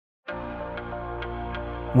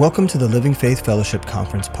Welcome to the Living Faith Fellowship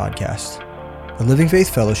Conference podcast. The Living Faith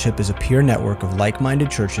Fellowship is a peer network of like-minded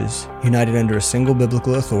churches united under a single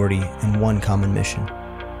biblical authority and one common mission.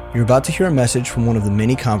 You're about to hear a message from one of the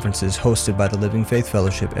many conferences hosted by the Living Faith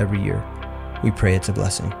Fellowship every year. We pray it's a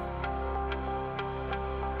blessing.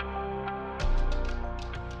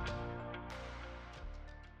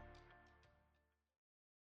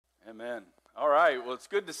 Amen. All right. Well, it's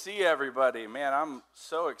good to see everybody. Man, I'm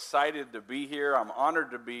so excited to be here. I'm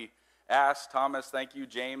honored to be asked. Thomas, thank you.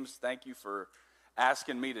 James, thank you for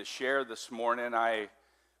asking me to share this morning. I've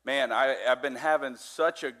been having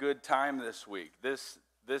such a good time this week. This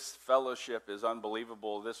fellowship is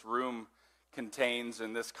unbelievable. This room contains,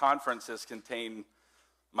 and this conference has contained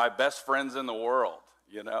my best friends in the world.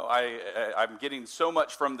 You know, I'm getting so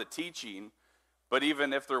much from the teaching. But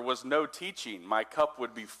even if there was no teaching, my cup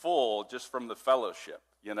would be full just from the fellowship,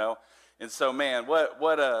 you know? And so, man,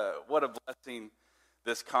 what a blessing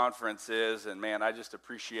this conference is. And, man, I just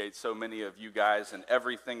appreciate so many of you guys and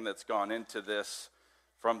everything that's gone into this,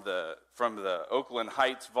 from the Oakland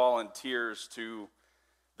Heights volunteers to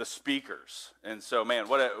the speakers. And so, man,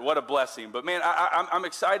 what a blessing. But, man, I'm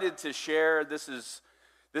excited to share. This has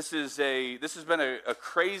been a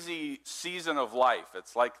crazy season of life.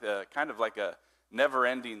 It's like kind of like a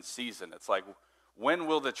never-ending season. It's like, when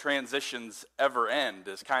will the transitions ever end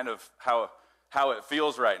is kind of how it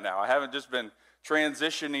feels right now. I haven't just been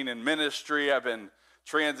transitioning in ministry.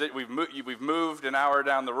 We've moved an hour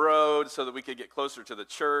down the road so that we could get closer to the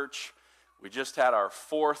church. We just had our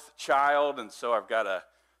fourth child, and so I've got a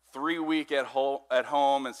 3-week at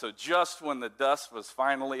home, and so just when the dust was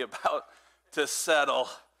finally about to settle,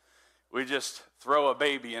 we just throw a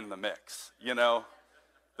baby in the mix, you know,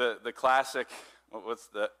 the classic.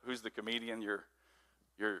 Who's the comedian?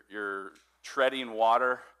 You're treading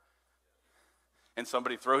water, and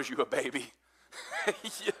somebody throws you a baby.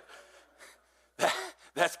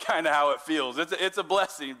 That's kind of how it feels. It's a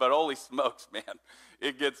blessing, but holy smokes, man,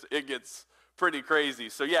 it gets pretty crazy.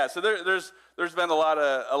 So yeah, so there's been a lot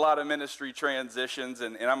of ministry transitions,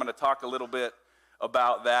 and I'm going to talk a little bit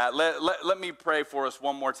about that. Let me pray for us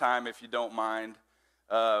one more time, if you don't mind,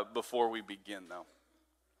 before we begin, though.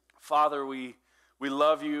 Father, we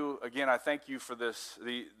love you. Again, I thank you for this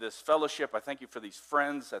fellowship. I thank you for these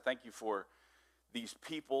friends. I thank you for these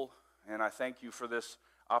people. And I thank you for this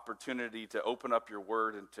opportunity to open up your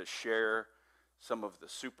word and to share some of the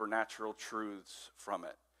supernatural truths from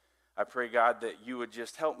it. I pray, God, that you would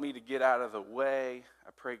just help me to get out of the way.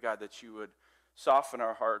 I pray, God, that you would soften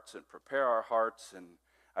our hearts and prepare our hearts. And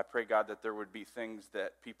I pray, God, that there would be things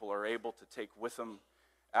that people are able to take with them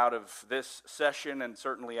out of this session and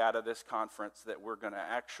certainly out of this conference that we're going to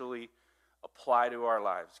actually apply to our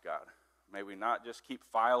lives, God. May we not just keep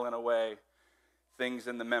filing away things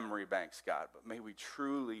in the memory banks, God, but may we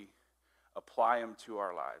truly apply them to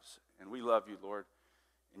our lives. And we love you, Lord.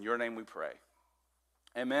 In your name we pray.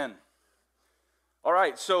 Amen. All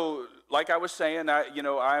right, so like I was saying,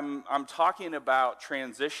 I'm talking about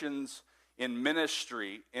transitions in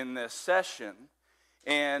ministry in this session,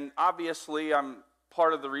 and obviously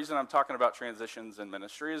part of the reason I'm talking about transitions in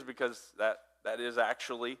ministry is because that is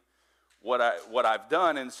actually what I've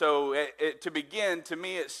done. And so to begin, to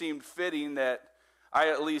me, it seemed fitting that I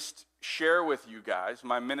at least share with you guys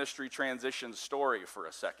my ministry transition story for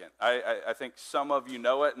a second. I think some of you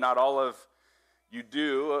know it, not all of you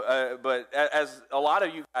do, but as a lot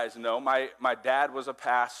of you guys know, my dad was a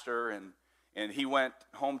pastor, and he went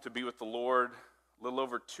home to be with the Lord a little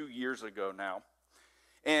over 2 years ago now.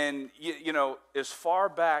 And, you know, as far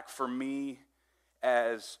back for me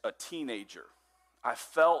as a teenager, I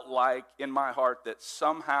felt like in my heart that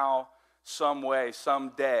somehow, some way,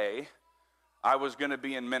 someday, I was going to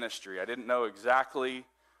be in ministry. I didn't know exactly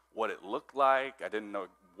what it looked like. I didn't know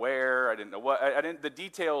where. I didn't know what. The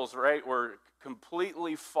details, right, were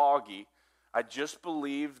completely foggy. I just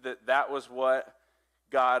believed that was what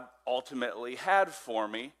God ultimately had for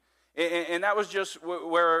me. And that was just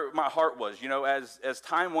where my heart was. You know, as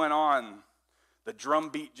time went on, the drum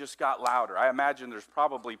beat just got louder. I imagine there's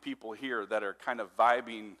probably people here that are kind of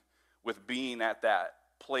vibing with being at that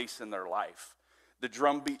place in their life. The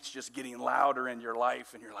drum beat's just getting louder in your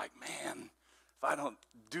life, and you're like, man, if I don't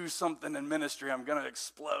do something in ministry, I'm going to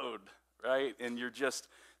explode, right? And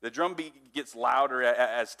the drum beat gets louder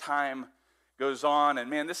as time goes on. And,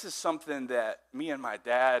 man, this is something that me and my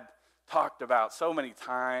dad talked about so many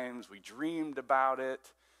times. We dreamed about it,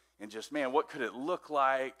 and just, man, what could it look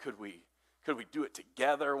like? Could we do it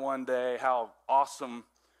together one day? How awesome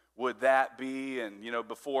would that be? And, you know,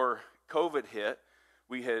 before COVID hit,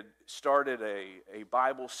 we had started a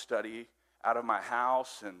Bible study out of my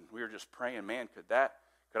house, and we were just praying, man, could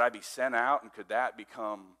Could I be sent out, and could that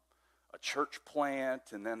become a church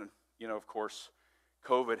plant? And then, of course,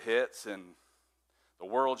 COVID hits and the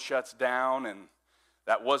world shuts down, and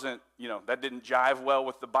that wasn't, that didn't jive well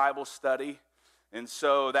with the Bible study. And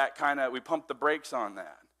so we pumped the brakes on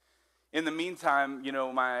that. In the meantime,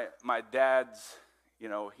 my dad's,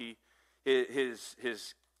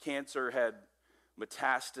 his cancer had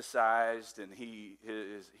metastasized, and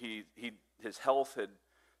his health had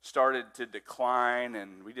started to decline,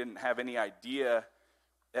 and we didn't have any idea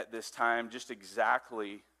at this time just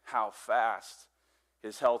exactly how fast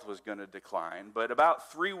his health was going to decline. But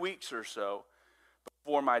about 3 weeks or so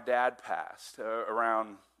before my dad passed,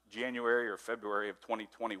 around January or February of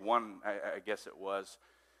 2021, I guess it was,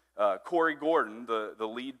 Corey Gordon, the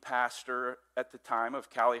lead pastor at the time of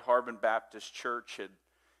Cali Harbin Baptist Church,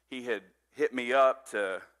 he had hit me up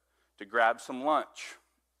to grab some lunch.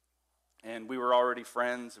 And we were already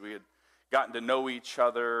friends. We had gotten to know each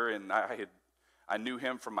other, and I knew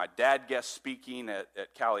him from my dad guest speaking at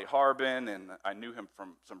Cali Harbin, and I knew him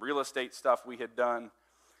from some real estate stuff we had done.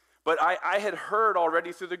 But I had heard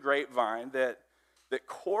already through the grapevine that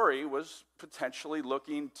Corey was potentially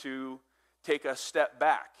looking to take a step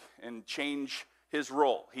back and change his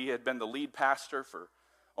role. He had been the lead pastor for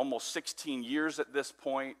almost 16 years at this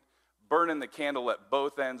point, burning the candle at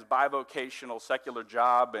both ends, bivocational, secular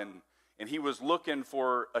job, and he was looking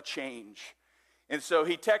for a change. And so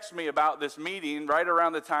he texted me about this meeting right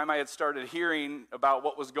around the time I had started hearing about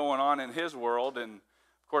what was going on in his world. And,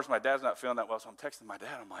 of course, my dad's not feeling that well, so I'm texting my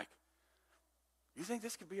dad. I'm like, you think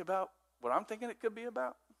this could be about what I'm thinking it could be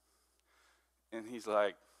about? And he's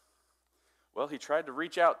like, well, he tried to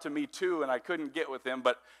reach out to me too, and I couldn't get with him.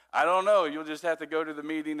 But I don't know. You'll just have to go to the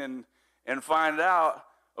meeting and find out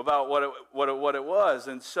about what it was.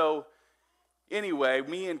 And so anyway,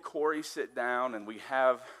 me and Corey sit down, and we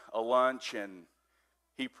have a lunch, and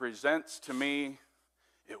he presents to me,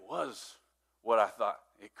 it was what I thought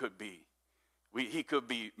it could be. He could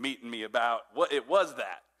be meeting me about what it was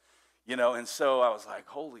that, and so I was like,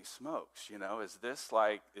 holy smokes, is this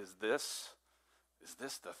the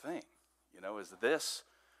thing? Is this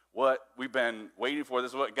what we've been waiting for?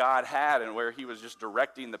 This is what God had, and where he was just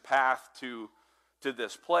directing the path to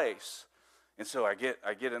this place. And so I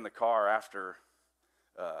get in the car after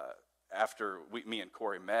me and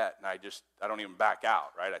Corey met, and I don't even back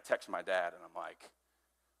out, right? I text my dad, and I'm like,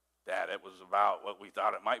 Dad, it was about what we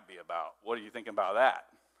thought it might be about. What are you thinking about that?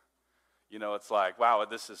 It's like, wow,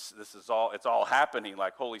 this is all happening.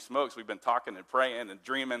 Like, holy smokes, we've been talking and praying and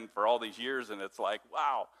dreaming for all these years, and it's like,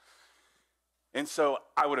 wow. And so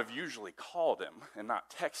I would have usually called him and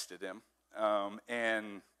not texted him,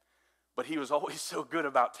 but he was always so good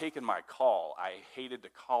about taking my call. I hated to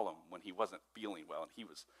call him when he wasn't feeling well, and he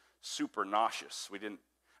was super nauseous. I don't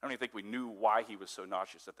even think we knew why he was so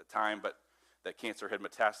nauseous at the time, but that cancer had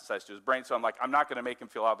metastasized to his brain. So I'm like, I'm not going to make him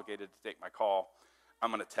feel obligated to take my call.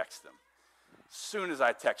 I'm going to text him. As soon as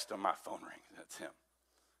I text him, my phone rings, and it's him.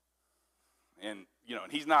 And,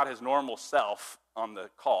 and he's not his normal self on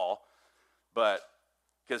the call, but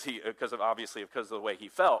because of the way he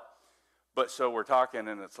felt. But so we're talking,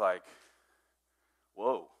 and it's like,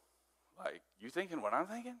 whoa, like, you thinking what I'm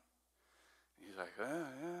thinking? He's like,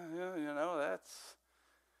 yeah,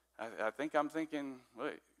 I think I'm thinking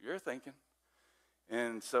what you're thinking.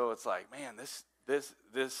 And so it's like, man, this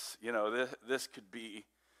could be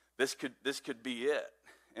it.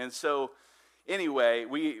 And so anyway,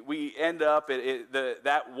 we end up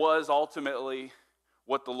that was ultimately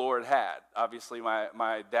what the Lord had. Obviously,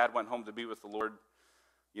 my dad went home to be with the Lord,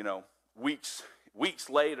 weeks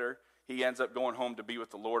later. He ends up going home to be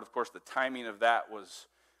with the Lord. Of course, the timing of that was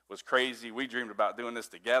crazy. We dreamed about doing this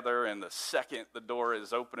together, and the second the door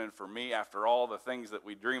is opening for me after all the things that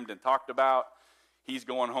we dreamed and talked about, he's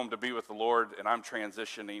going home to be with the Lord, and I'm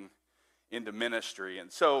transitioning into ministry.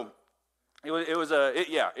 And so it was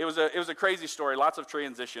a crazy story. Lots of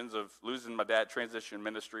transitions of losing my dad, transition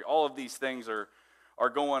ministry. All of these things are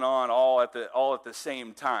going on all at the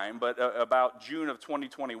same time. But about June of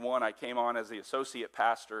 2021, I came on as the associate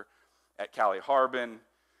pastor at Cali Harbin,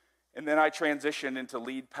 and then I transitioned into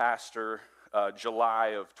lead pastor July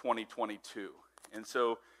of 2022. And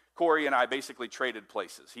so Corey and I basically traded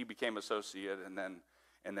places. He became associate, and then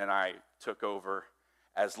I took over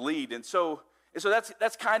as lead. And so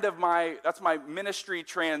that's kind of my ministry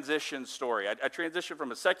transition story. I transitioned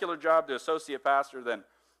from a secular job to associate pastor, then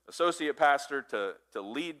associate pastor to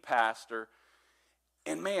lead pastor.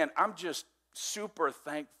 And man, I'm just super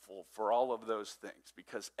thankful for all of those things,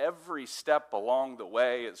 because every step along the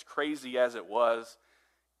way, as crazy as it was,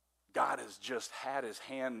 God has just had his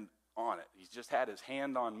hand on it. He's just had his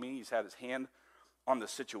hand on me. He's had his hand on the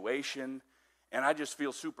situation, and I just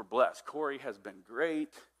feel super blessed. Corey has been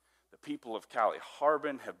great. The people of Cali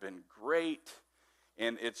Harbin have been great,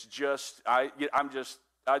 and it's just I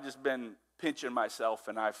just been pinching myself,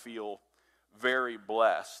 and I feel very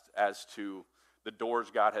blessed as to the doors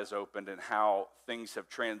God has opened and how things have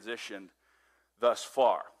transitioned thus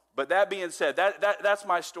far. But that being said, that's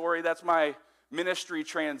my story. That's my ministry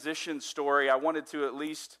transition story. I wanted to at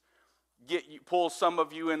least pull some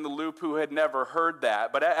of you in the loop who had never heard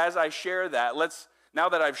that. But as I share that, now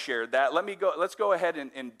that I've shared that, let's go ahead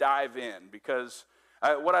and dive in, because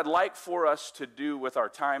what I'd like for us to do with our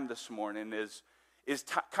time this morning is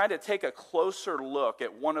kind of take a closer look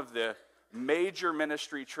at one of the major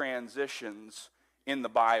ministry transitions in the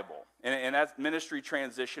Bible. And that ministry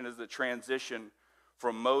transition is the transition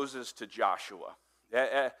from Moses to Joshua.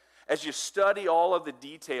 As you study all of the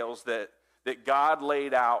details that God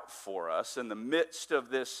laid out for us in the midst of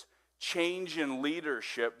this change in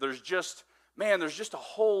leadership, there's just a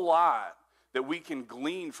whole lot that we can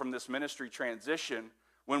glean from this ministry transition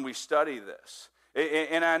when we study this.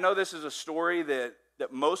 And I know this is a story that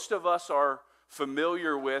most of us are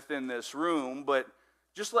familiar with in this room, but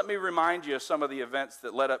just let me remind you of some of the events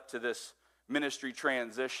that led up to this ministry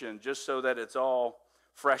transition, just so that it's all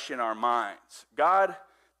fresh in our minds. God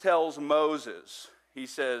tells Moses, he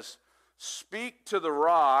says, speak to the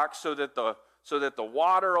rock so that the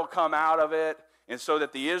water will come out of it, and so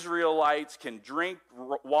that the Israelites can drink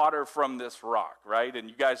water from this rock, right? And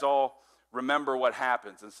you guys all remember what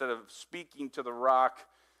happens. Instead of speaking to the rock,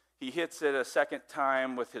 he hits it a second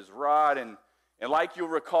time with his rod, and like you'll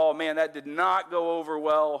recall, man, that did not go over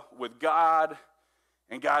well with God.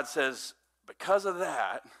 And God says, because of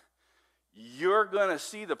that, you're going to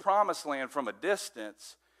see the promised land from a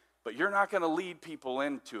distance, but you're not going to lead people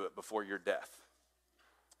into it before your death.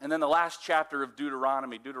 And then the last chapter of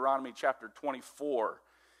Deuteronomy chapter 24,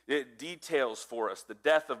 it details for us the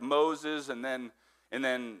death of Moses, and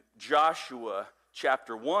then Joshua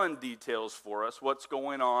chapter 1 details for us what's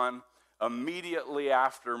going on immediately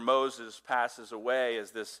after Moses passes away,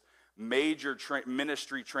 as this major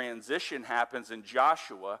ministry transition happens and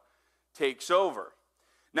Joshua takes over.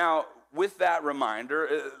 Now, with that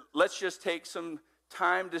reminder, let's just take some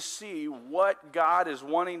time to see what God is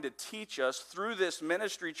wanting to teach us through this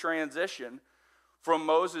ministry transition from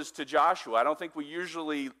Moses to Joshua. I don't think we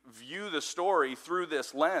usually view the story through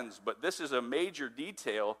this lens, but this is a major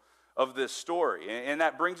detail of this story. And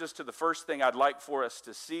that brings us to the first thing I'd like for us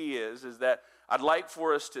to see is that I'd like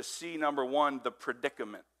for us to see, number one, the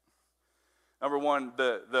predicament. Number one,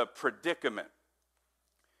 the predicament.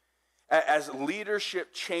 As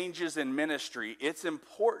leadership changes in ministry, it's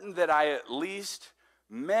important that I at least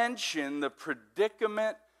mention the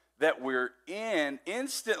predicament that we're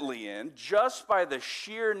instantly in, just by the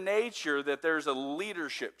sheer nature that there's a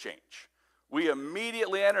leadership change. We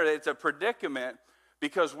immediately enter it. It's a predicament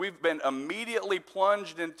because we've been immediately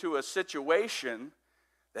plunged into a situation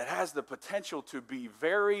that has the potential to be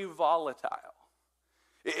very volatile.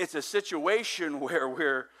 It's a situation where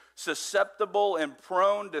we're susceptible and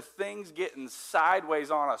prone to things getting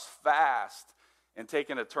sideways on us fast and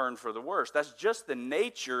taking a turn for the worse. That's just the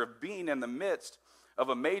nature of being in the midst of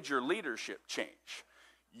a major leadership change.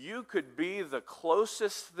 You could be the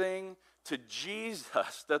closest thing to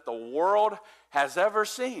Jesus that the world has ever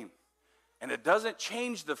seen. And it doesn't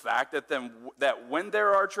change the fact that when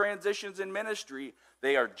there are transitions in ministry,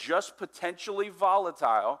 they are just potentially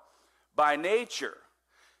volatile by nature.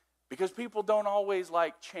 Because people don't always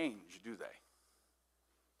like change, do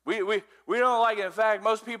they? We don't like it. In fact,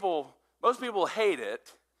 most people hate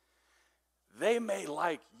it. They may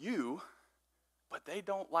like you, but they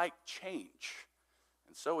don't like change.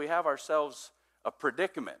 And so we have ourselves a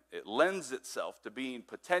predicament. It lends itself to being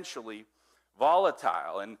potentially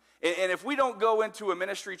volatile. And if we don't go into a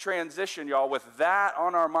ministry transition, y'all, with that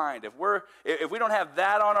on our mind, if we don't have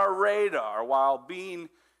that on our radar while being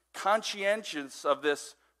conscientious of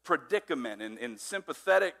this predicament and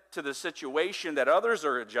sympathetic to the situation that others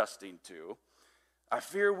are adjusting to, I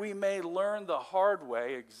fear we may learn the hard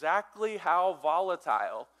way exactly how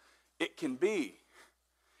volatile it can be.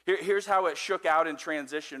 Here's how it shook out in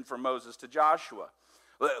transition from Moses to Joshua.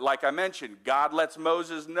 Like I mentioned, God lets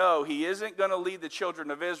Moses know he isn't going to lead the children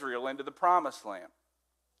of Israel into the promised land.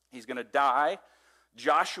 He's going to die.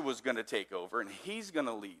 Joshua's going to take over, and he's going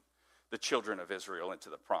to lead the children of Israel into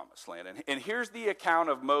the promised land. And here's the account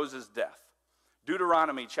of Moses' death.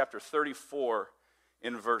 Deuteronomy chapter 34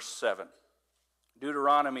 in verse 7.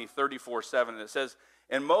 Deuteronomy 34:7, it says,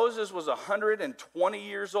 "And Moses was 120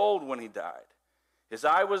 years old when he died. His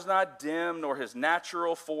eye was not dim, nor his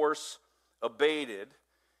natural force abated.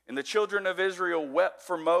 And the children of Israel wept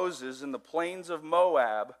for Moses in the plains of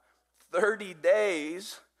Moab 30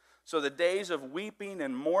 days. So the days of weeping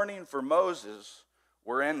and mourning for Moses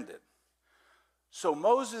were ended. So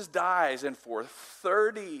Moses dies, and for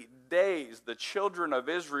 30 days the children of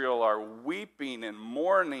Israel are weeping and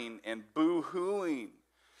mourning and boo-hooing.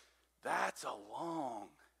 That's a long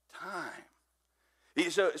time.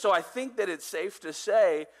 So I think that it's safe to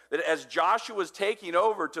say that as Joshua was taking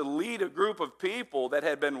over to lead a group of people that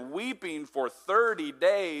had been weeping for 30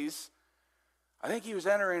 days, I think he was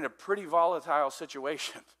entering a pretty volatile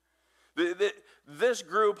situation. This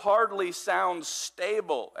group hardly sounds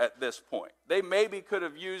stable at this point. They maybe could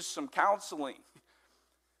have used some counseling.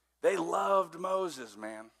 They loved Moses,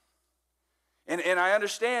 man. And I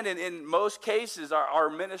understand in most cases our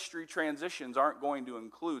ministry transitions aren't going to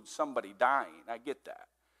include somebody dying. I get that.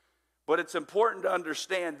 But it's important to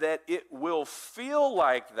understand that it will feel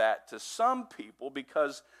like that to some people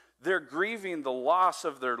because they're grieving the loss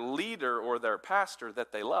of their leader or their pastor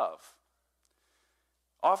that they love.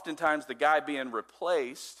 Oftentimes, the guy being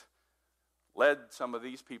replaced led some of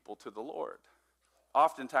these people to the Lord.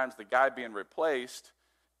 Oftentimes, the guy being replaced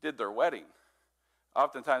did their wedding.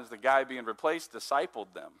 Oftentimes, the guy being replaced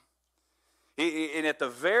discipled them. And at the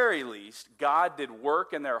very least, God did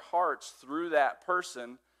work in their hearts through that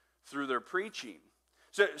person, through their preaching.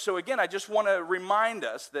 So again, I just want to remind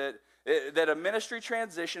us that a ministry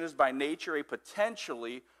transition is by nature a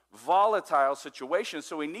potentially volatile situation.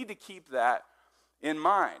 So we need to keep that in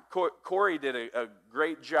mind. Corey did a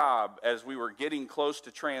great job as we were getting close to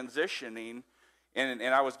transitioning, and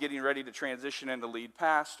I was getting ready to transition into lead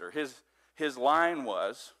pastor. His line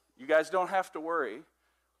was, you guys don't have to worry.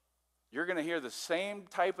 You're going to hear the same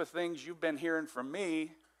type of things you've been hearing from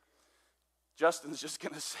me. Justin's just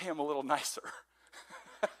going to say them a little nicer.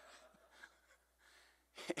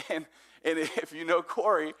 and if you know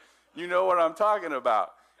Corey, you know what I'm talking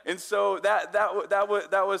about. And so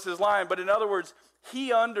that was his line. But in other words,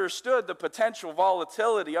 he understood the potential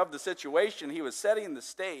volatility of the situation. He was setting the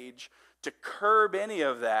stage to curb any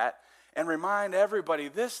of that and remind everybody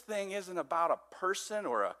this thing isn't about a person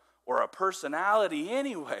or a personality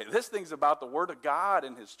anyway. This thing's about the Word of God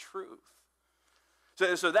and His truth.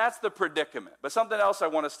 So that's the predicament. But something else I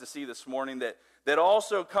want us to see this morning that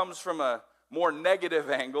also comes from a more negative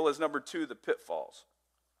angle is number 2, the pitfalls.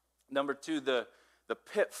 Number 2, the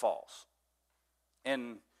pitfalls.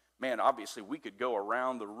 And man, obviously we could go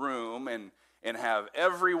around the room and have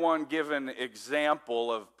everyone give an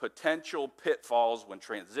example of potential pitfalls when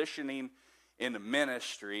transitioning into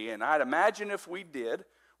ministry. And I'd imagine if we did,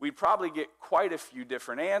 we'd probably get quite a few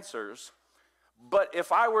different answers. But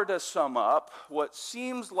if I were to sum up what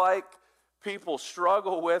seems like people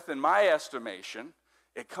struggle with in my estimation,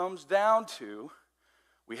 it comes down to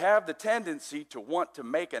we have the tendency to want to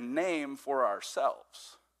make a name for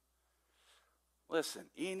ourselves. Listen,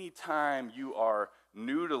 anytime you are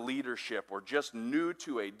new to leadership or just new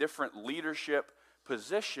to a different leadership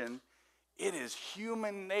position, it is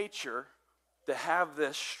human nature to have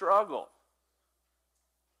this struggle.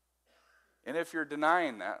 And if you're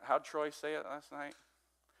denying that, how'd Troy say it last night?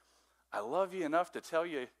 I love you enough to tell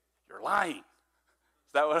you you're lying.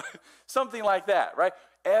 Is that what? Something like that, right?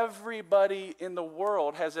 Everybody in the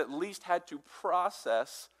world has at least had to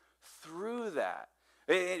process through that.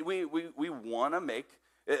 We want to make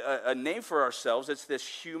a name for ourselves. It's this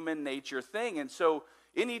human nature thing. And so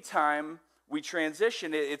anytime we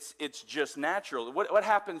transition, it's just natural. What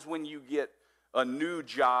happens when you get a new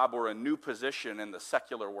job or a new position in the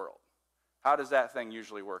secular world? How does that thing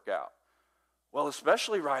usually work out? Well,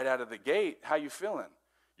 especially right out of the gate, how you feeling?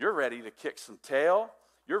 You're ready to kick some tail.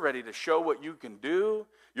 You're ready to show what you can do.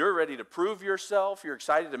 You're ready to prove yourself. You're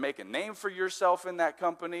excited to make a name for yourself in that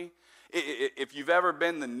company. If you've ever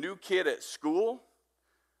been the new kid at school,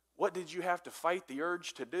 what did you have to fight the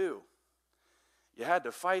urge to do? You had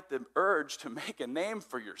to fight the urge to make a name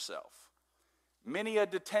for yourself. Many a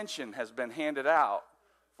detention has been handed out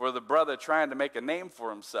for the brother trying to make a name for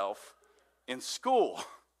himself in school.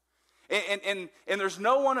 And there's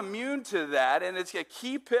no one immune to that, and it's a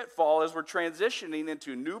key pitfall as we're transitioning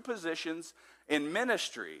into new positions in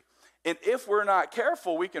ministry. And if we're not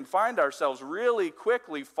careful, we can find ourselves really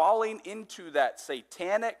quickly falling into that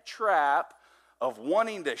satanic trap of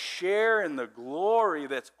wanting to share in the glory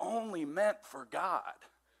that's only meant for God.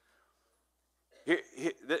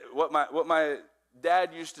 What my dad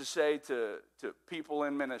used to say to people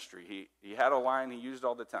in ministry, he had a line he used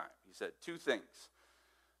all the time. He said 2 things: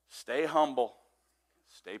 stay humble,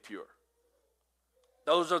 stay pure.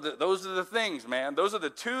 Those are the things, man. Those are the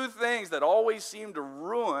 2 things that always seem to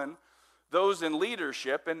ruin those in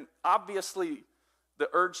leadership. And obviously, the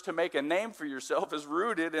urge to make a name for yourself is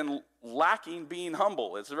rooted in lacking being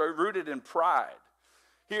humble. It's rooted in pride.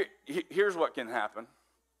 Here's what can happen.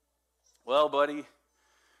 Well, buddy,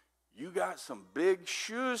 you got some big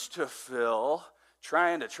shoes to fill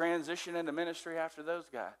trying to transition into ministry after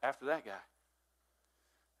that guy.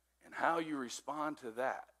 And how you respond to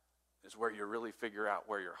that is where you really figure out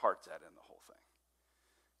where your heart's at in the whole thing.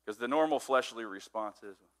 Because the normal fleshly response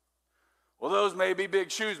is, well, those may be big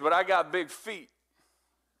shoes, but I got big feet.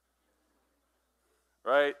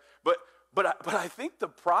 Right? But I think the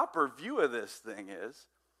proper view of this thing is,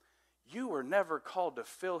 you were never called to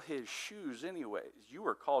fill his shoes anyways. You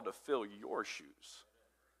were called to fill your shoes.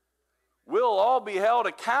 We'll all be held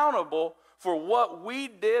accountable for what we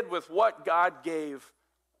did with what God gave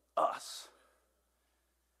us.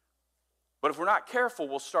 But if we're not careful,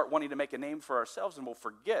 we'll start wanting to make a name for ourselves, and we'll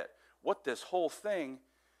forget what this whole thing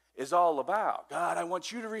is all about. God, I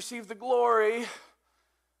want you to receive the glory,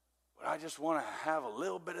 but I just want to have a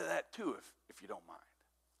little bit of that too, if you don't mind.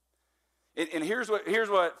 And here's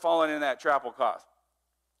what falling in that trap will cause.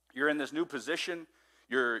 You're in this new position.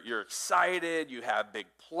 You're excited. You have big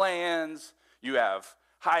plans. You have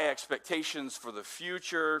high expectations for the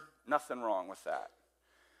future. Nothing wrong with that.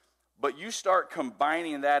 But you start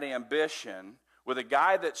combining that ambition with a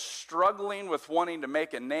guy that's struggling with wanting to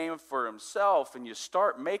make a name for himself, and you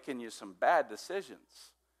start making you some bad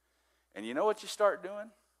decisions. And you know what you start doing?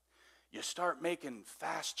 You start making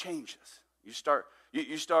fast changes. You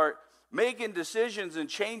start making decisions and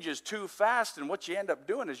changes too fast, and what you end up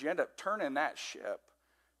doing is you end up turning that ship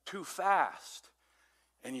too fast.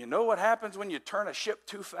 And you know what happens when you turn a ship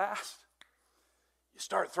too fast? You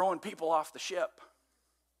start throwing people off the ship.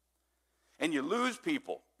 And you lose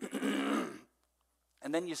people.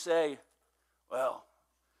 And then you say, well,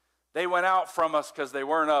 they went out from us because they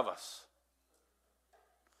weren't of us.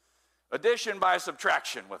 Addition by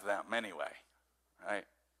subtraction with them anyway, right?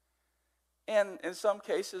 And in some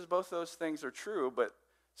cases, both those things are true, but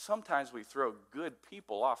sometimes we throw good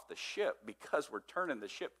people off the ship because we're turning the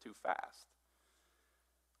ship too fast.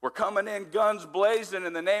 We're coming in guns blazing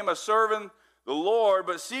in the name of serving the Lord,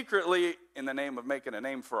 but secretly in the name of making a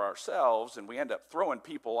name for ourselves, and we end up throwing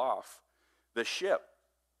people off the ship.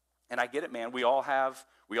 And I get it, man. We all have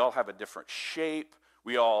a different shape.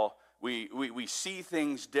 We see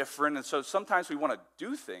things different, and so sometimes we want to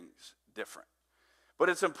do things different. But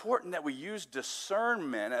it's important that we use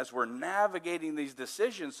discernment as we're navigating these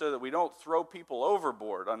decisions so that we don't throw people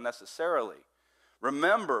overboard unnecessarily.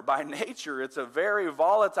 Remember, by nature, it's a very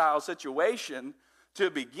volatile situation to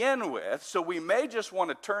begin with, so we may just want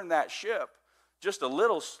to turn that ship just a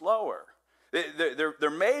little slower. There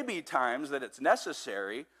may be times that it's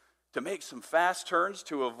necessary to make some fast turns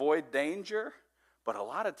to avoid danger, but a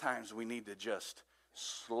lot of times we need to just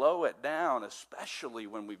slow it down, especially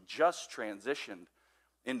when we've just transitioned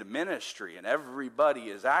into ministry and everybody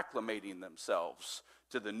is acclimating themselves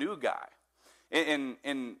to the new guy.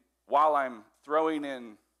 And while I'm throwing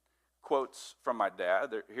in quotes from my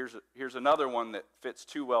dad, here's another one that fits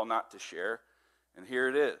too well not to share, and here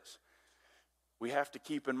it is. We have to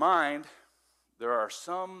keep in mind there are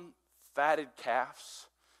some fatted calves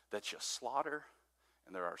that you slaughter,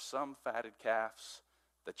 and there are some fatted calves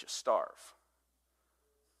that you starve.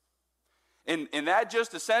 And that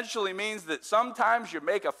just essentially means that sometimes you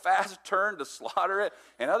make a fast turn to slaughter it,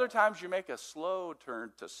 and other times you make a slow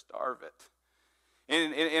turn to starve it.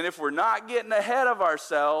 And if we're not getting ahead of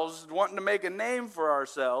ourselves, wanting to make a name for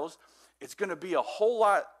ourselves, it's going to be a whole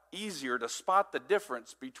lot easier to spot the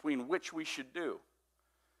difference between which we should do.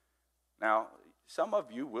 Now, some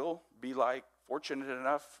of you will be fortunate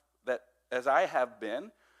enough that, as I have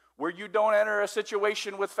been, where you don't enter a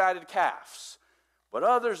situation with fatted calves. But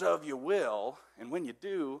others of you will, and when you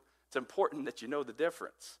do, it's important that you know the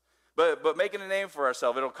difference. But making a name for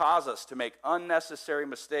ourselves, it'll cause us to make unnecessary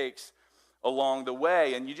mistakes along the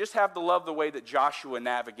way. And you just have to love the way that Joshua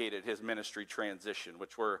navigated his ministry transition,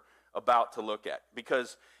 which we're about to look at.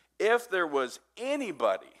 Because if there was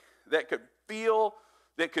anybody that could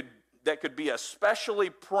be especially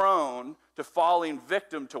prone to falling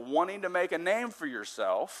victim to wanting to make a name for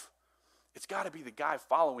yourself, it's got to be the guy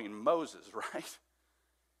following Moses, right?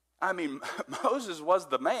 I mean, Moses was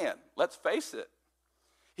the man, let's face it.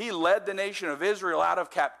 He led the nation of Israel out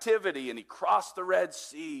of captivity, and he crossed the Red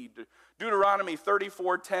Sea. Deuteronomy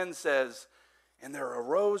 34:10 says, "And there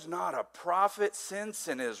arose not a prophet since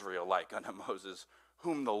in Israel like unto Moses,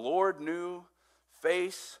 whom the Lord knew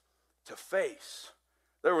face to face."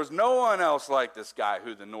 There was no one else like this guy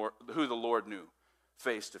who the Lord knew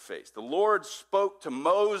face to face. The Lord spoke to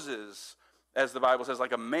Moses, as the Bible says,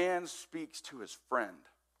 like a man speaks to his friend.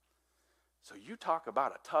 So you talk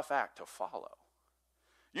about a tough act to follow.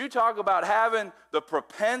 You talk about having the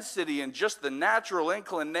propensity and just the natural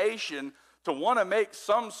inclination to want to make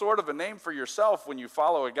some sort of a name for yourself when you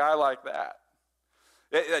follow a guy like that.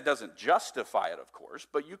 It doesn't justify it, of course,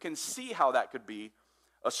 but you can see how that could be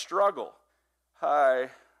a struggle. Hi,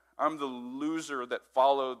 I'm the loser that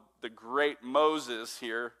followed the great Moses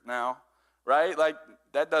here now, right? Like,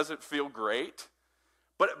 that doesn't feel great.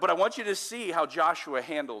 But I want you to see how Joshua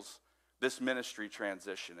handles this ministry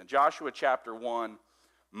transition. In Joshua chapter 1,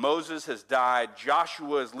 Moses has died.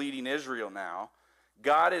 Joshua is leading Israel now.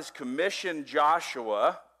 God has commissioned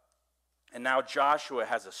Joshua, and now Joshua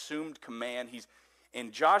has assumed command.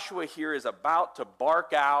 And Joshua here is about to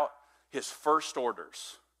bark out his first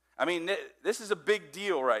orders. I mean, this is a big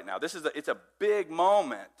deal right now. It's a big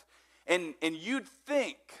moment. And you'd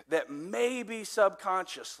think that maybe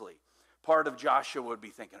subconsciously part of Joshua would be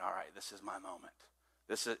thinking, all right, this is my moment.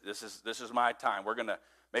 This is my time. We're going to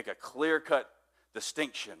make a clear-cut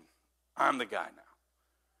distinction. I'm the guy now.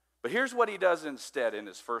 But here's what he does instead in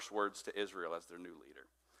his first words to Israel as their new leader.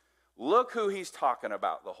 Look who he's talking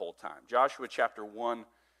about the whole time. Joshua chapter 1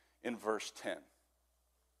 in verse 10.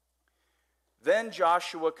 Then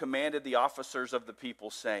Joshua commanded the officers of the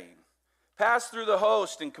people, saying, pass through the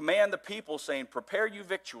host and command the people, saying, prepare you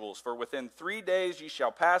victuals, for within 3 days ye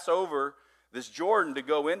shall pass over this Jordan to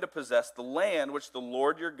go in to possess the land which the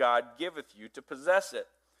Lord your God giveth you to possess it.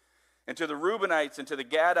 And to the Reubenites, and to the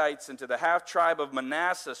Gadites, and to the half-tribe of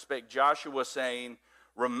Manasseh spake Joshua, saying,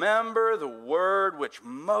 remember the word which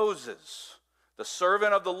Moses, the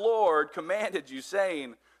servant of the Lord, commanded you,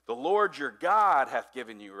 saying, the Lord your God hath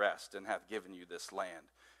given you rest, and hath given you this land.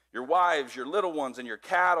 Your wives, your little ones, and your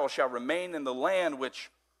cattle shall remain in the land which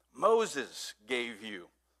Moses gave you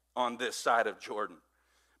on this side of Jordan.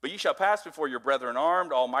 But ye shall pass before your brethren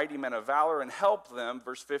armed, all mighty men of valor, and help them,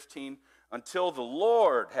 verse 15, until the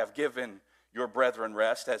Lord have given your brethren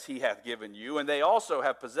rest, as he hath given you. And they also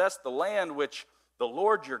have possessed the land which the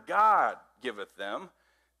Lord your God giveth them.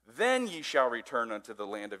 Then ye shall return unto the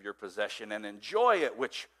land of your possession, and enjoy it,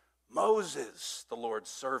 which Moses, the Lord's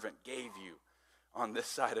servant, gave you on this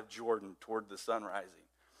side of Jordan toward the sun rising.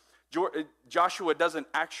 Joshua doesn't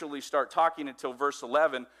actually start talking until verse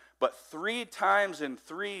 11, but 3 times in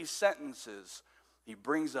 3 sentences, he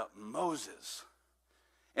brings up Moses.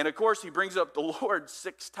 And of course, he brings up the Lord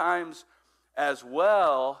 6 times as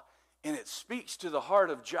well, and it speaks to the heart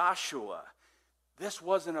of Joshua. This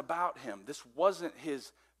wasn't about him. This wasn't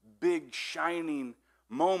his big shining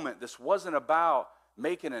moment. This wasn't about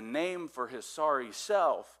making a name for his sorry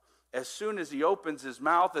self. As soon as he opens his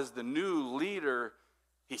mouth as the new leader,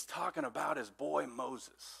 he's talking about his boy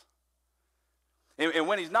Moses. And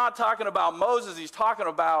when he's not talking about Moses, he's talking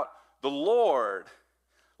about the Lord.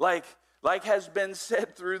 Like has been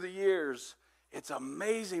said through the years, it's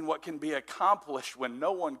amazing what can be accomplished when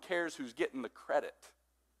no one cares who's getting the credit.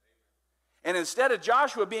 And instead of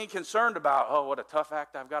Joshua being concerned about, oh, what a tough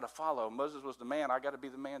act I've got to follow, Moses was the man, I got to be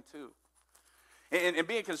the man too. And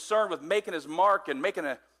being concerned with making his mark and making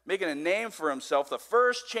a name for himself, the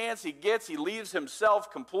first chance he gets, he leaves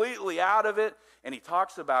himself completely out of it, and he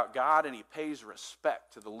talks about God, and he pays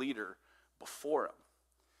respect to the leader before him.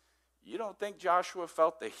 You don't think Joshua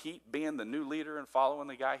felt the heat being the new leader and following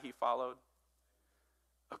the guy he followed?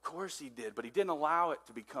 Of course he did, but he didn't allow it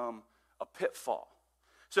to become a pitfall.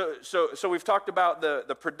 So we've talked about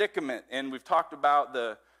the predicament, and we've talked about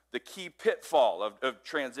the key pitfall of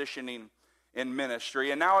transitioning in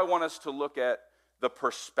ministry. And now I want us to look at the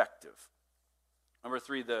perspective. Number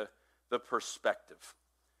 3, the perspective.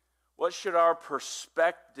 What should our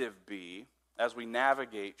perspective be as we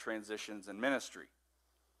navigate transitions in ministry?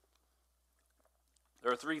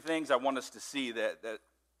 There are 3 things I want us to see that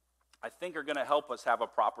I think are going to help us have a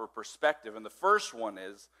proper perspective. And the first one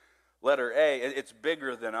is, letter A, it's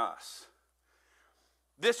bigger than us.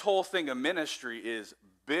 This whole thing of ministry is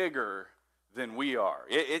bigger than we are.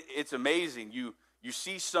 It's amazing. You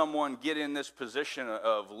see someone get in this position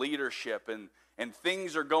of leadership, and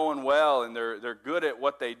things are going well, and they're good at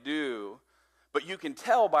what they do. But you can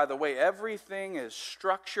tell by the way everything is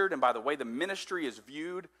structured and by the way the ministry is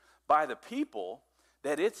viewed by the people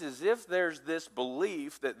that it's as if there's this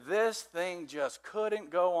belief that this thing just couldn't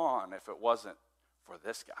go on if it wasn't for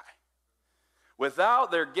this guy. Without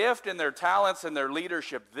their gift and their talents and their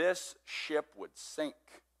leadership, this ship would sink.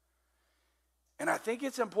 And I think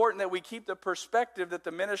it's important that we keep the perspective that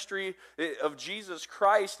the ministry of Jesus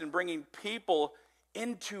Christ and bringing people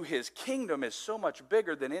into his kingdom is so much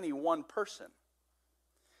bigger than any one person.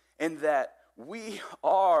 And that we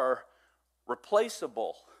are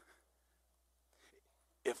replaceable.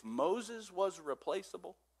 If Moses was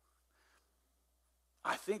replaceable,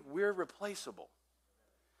 I think we're replaceable.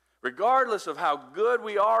 Regardless of how good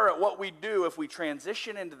we are at what we do, if we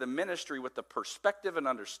transition into the ministry with the perspective and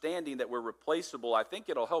understanding that we're replaceable, I think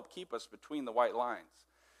it'll help keep us between the white lines.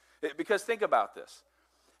 Because think about this.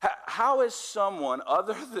 How is someone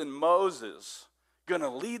other than Moses going to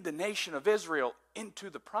lead the nation of Israel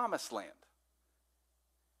into the promised land?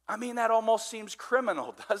 I mean, that almost seems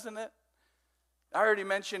criminal, doesn't it? I already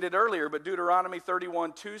mentioned it earlier, but Deuteronomy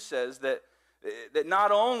 31:2 says that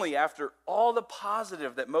not only after all the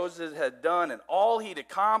positive that Moses had done and all he'd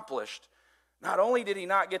accomplished, not only did he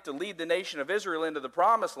not get to lead the nation of Israel into the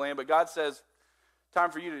promised land, but God says,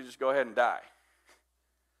 time for you to just go ahead and die.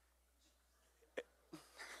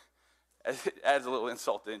 It adds a little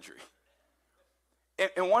insult to injury.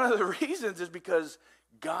 And one of the reasons is because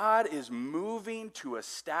God is moving to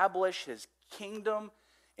establish his kingdom,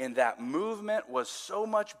 and that movement was so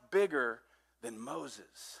much bigger than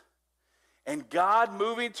Moses. And God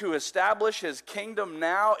moving to establish his kingdom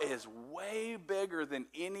now is way bigger than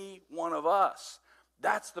any one of us.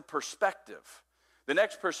 That's the perspective. The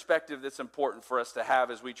next perspective that's important for us to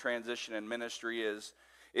have as we transition in ministry is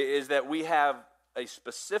that we have a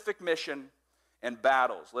specific mission and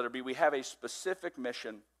battles. Let it be, we have a specific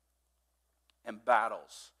mission and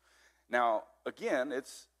battles. Now, again,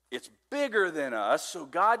 it's bigger than us, so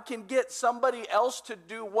God can get somebody else to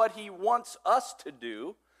do what he wants us to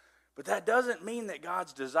do. But that doesn't mean that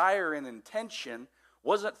God's desire and intention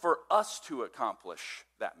wasn't for us to accomplish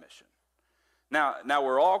that mission. Now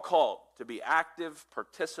we're all called to be active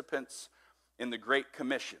participants in the Great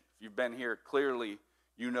Commission. If you've been here, clearly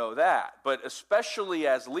you know that. But especially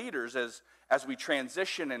as leaders, as we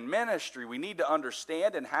transition in ministry, we need to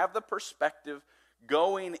understand and have the perspective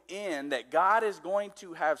going in that God is going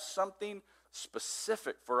to have something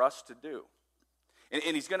specific for us to do.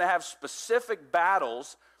 And he's going to have specific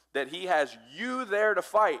battles that he has you there to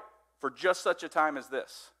fight for just such a time as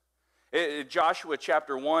this. Joshua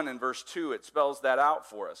chapter 1 and verse 2, it spells that out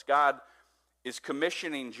for us. God is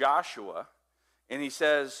commissioning Joshua, and he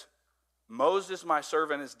says, Moses, my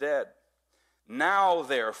servant, is dead. Now,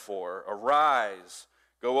 therefore, arise,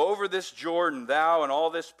 go over this Jordan, thou and all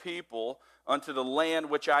this people, unto the land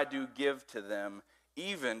which I do give to them,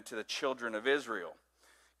 even to the children of Israel.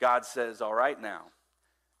 God says, all right now,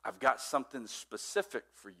 I've got something specific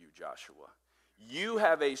for you, Joshua. You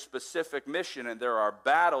have a specific mission, and there are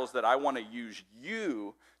battles that I want to use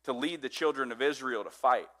you to lead the children of Israel to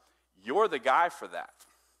fight. You're the guy for that.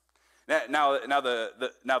 Now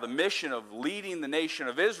the mission of leading the nation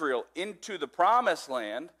of Israel into the promised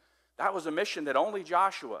land, that was a mission that only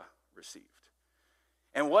Joshua received.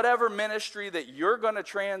 And whatever ministry that you're going to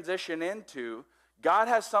transition into, God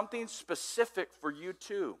has something specific for you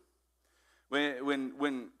too.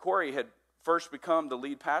 When Corey had first become the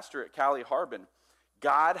lead pastor at Cali Harbin,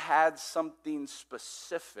 God had something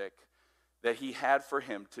specific that he had for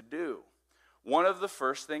him to do. One of the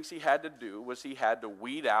first things he had to do was he had to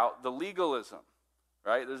weed out the legalism,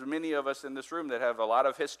 right? There's many of us in this room that have a lot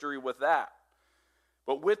of history with that.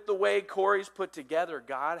 But with the way Corey's put together,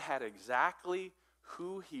 God had exactly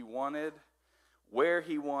who he wanted, where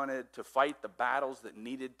he wanted to fight the battles that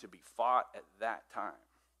needed to be fought at that time.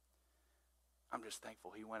 I'm just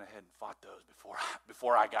thankful he went ahead and fought those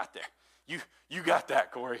before I got there. You got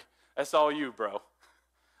that, Corey. That's all you, bro.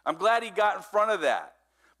 I'm glad he got in front of that.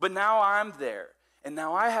 But now I'm there. And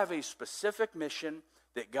now I have a specific mission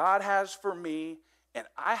that God has for me, and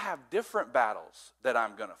I have different battles that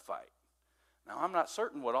I'm going to fight. Now, I'm not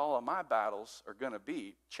certain what all of my battles are going to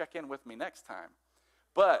be. Check in with me next time.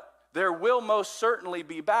 But there will most certainly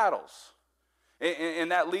be battles.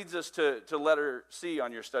 And that leads us to letter C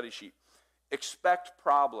on your study sheet. Expect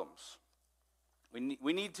problems.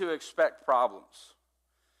 We need to expect problems.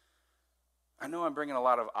 I know I'm bringing a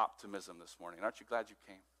lot of optimism this morning. Aren't you glad you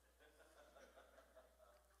came?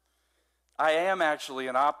 I am actually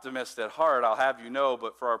an optimist at heart, I'll have you know,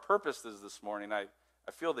 but for our purposes this morning, I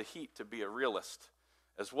feel the heat to be a realist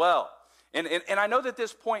as well. And I know that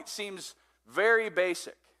this point seems very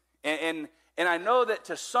basic. And I know that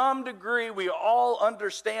to some degree we all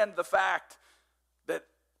understand the fact that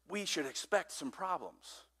we should expect some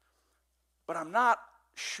problems. But I'm not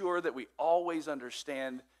sure that we always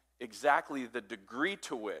understand exactly the degree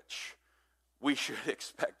to which we should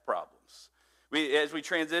expect problems. As we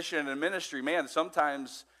transition in ministry, man,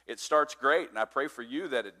 sometimes it starts great, and I pray for you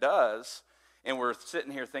that it does, and we're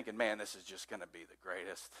sitting here thinking, man, this is just going to be the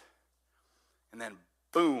greatest. And then,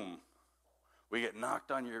 boom, you get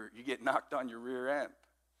knocked on your rear end.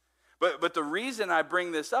 But the reason I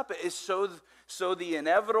bring this up is so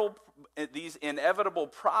these inevitable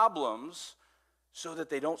problems so that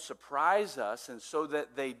they don't surprise us and so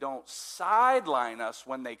that they don't sideline us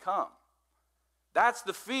when they come. That's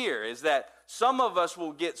the fear, is that some of us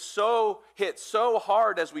will get hit so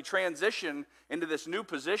hard as we transition into this new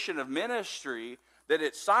position of ministry that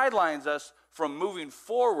it sidelines us from moving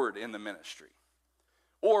forward in the ministry.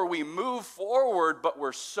 Or we move forward, but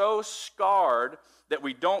we're so scarred that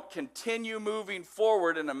we don't continue moving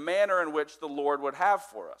forward in a manner in which the Lord would have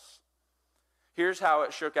for us. Here's how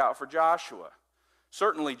it shook out for Joshua.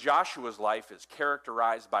 Certainly, Joshua's life is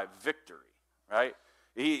characterized by victory, right?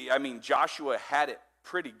 Joshua had it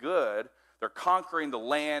pretty good. They're conquering the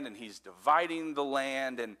land, and he's dividing the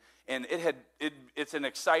land, and it's an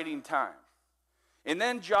exciting time. And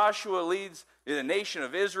then Joshua leads the nation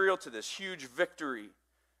of Israel to this huge victory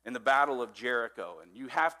in the Battle of Jericho. And you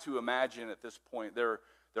have to imagine at this point, they're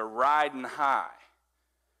riding high.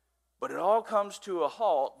 But it all comes to a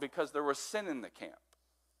halt because there was sin in the camp.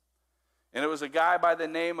 And it was a guy by the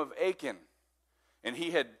name of Achan. And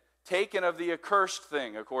he had taken of the accursed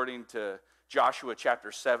thing, according to Joshua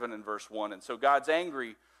chapter 7 and verse 1. And so God's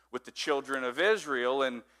angry with the children of Israel.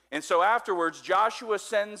 And so afterwards, Joshua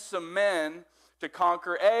sends some men to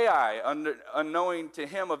conquer Ai, unknowing to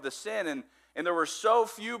him of the sin. And there were so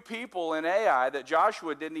few people in Ai that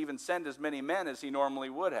Joshua didn't even send as many men as he normally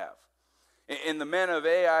would have. In the men of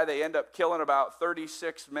Ai, they end up killing about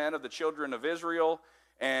 36 men of the children of Israel,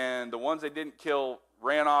 and the ones they didn't kill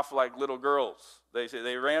ran off like little girls.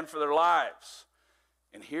 They ran for their lives.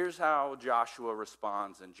 And here's how Joshua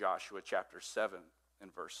responds in Joshua chapter 7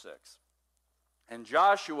 and verse 6. And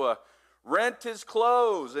Joshua rent his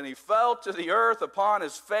clothes, and he fell to the earth upon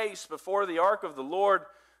his face before the ark of the Lord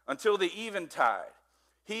until the eventide.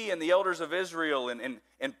 He and the elders of Israel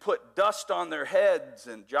and put dust on their heads.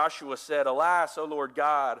 And Joshua said, Alas, O Lord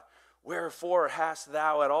God, wherefore hast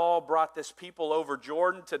thou at all brought this people over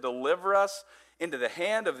Jordan to deliver us into the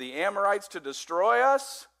hand of the Amorites to destroy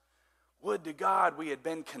us? Would to God we had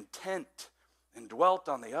been content and dwelt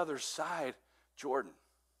on the other side Jordan.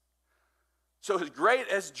 So as great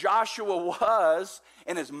as Joshua was,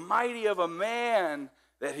 and as mighty of a man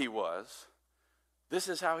that he was, this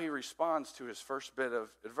is how he responds to his first bit of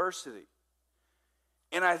adversity.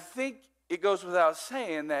 And I think it goes without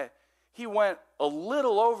saying that he went a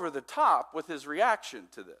little over the top with his reaction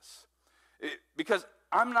to this. Because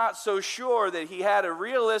I'm not so sure that he had a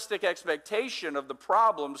realistic expectation of the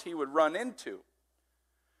problems he would run into.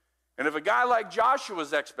 And if a guy like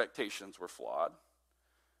Joshua's expectations were flawed,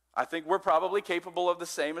 I think we're probably capable of the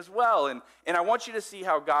same as well. And I want you to see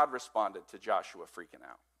how God responded to Joshua freaking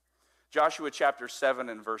out. Joshua chapter 7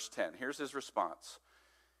 and verse 10. Here's his response.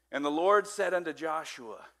 And the Lord said unto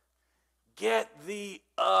Joshua, Get thee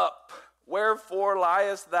up, wherefore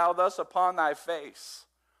liest thou thus upon thy face?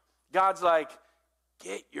 God's like,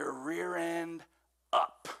 get your rear end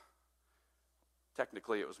up.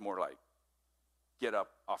 Technically, it was more like, get up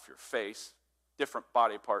off your face. Different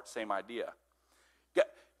body part, same idea.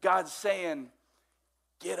 God's saying,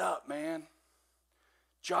 get up, man.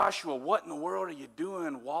 Joshua, what in the world are you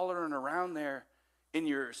doing wallowing around there in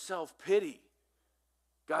your self-pity?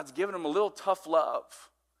 God's giving him a little tough love.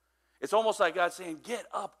 It's almost like God's saying, get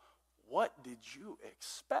up. What did you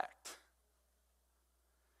expect?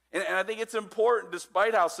 And I think it's important,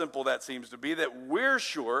 despite how simple that seems to be, that we're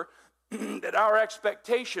sure that our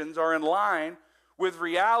expectations are in line with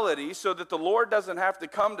reality so that the Lord doesn't have to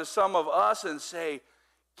come to some of us and say,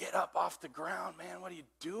 get up off the ground, man. What are you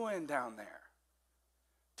doing down there?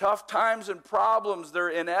 Tough times and problems, they're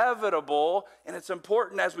inevitable, and it's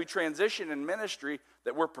important as we transition in ministry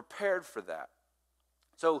that we're prepared for that.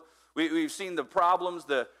 So we've seen the problems,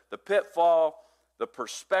 the pitfall, the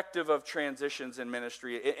perspective of transitions in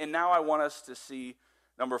ministry, and now I want us to see,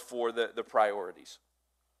 number 4, the priorities.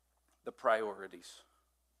 The priorities.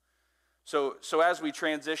 So as we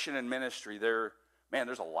transition in ministry, there's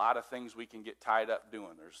a lot of things we can get tied up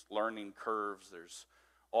doing. There's learning curves, there's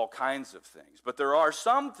all kinds of things. But there are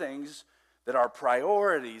some things that are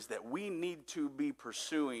priorities that we need to be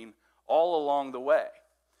pursuing all along the way.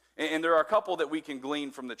 And there are a couple that we can glean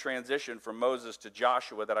from the transition from Moses to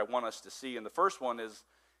Joshua that I want us to see. And the first one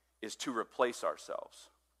is to replace ourselves.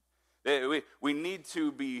 We need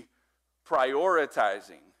to be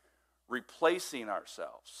prioritizing, replacing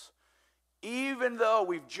ourselves. Even though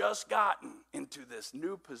we've just gotten into this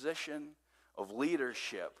new position of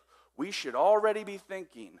leadership, we should already be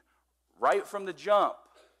thinking right from the jump,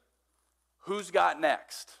 who's got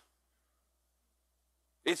next?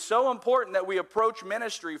 It's so important that we approach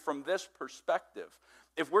ministry from this perspective.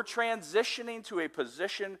 If we're transitioning to a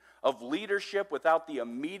position of leadership without the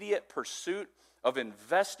immediate pursuit of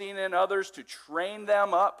investing in others to train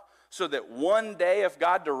them up so that one day, if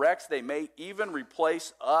God directs, they may even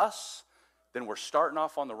replace us, then we're starting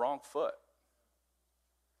off on the wrong foot.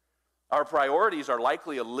 Our priorities are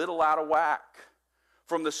likely a little out of whack.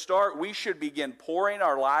 From the start, we should begin pouring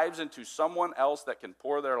our lives into someone else that can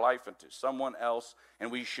pour their life into someone else,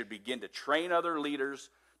 and we should begin to train other leaders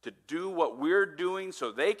to do what we're doing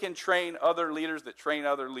so they can train other leaders that train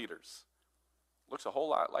other leaders. Looks a whole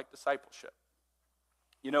lot like discipleship.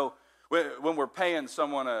 You know, when we're paying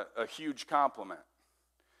someone a huge compliment,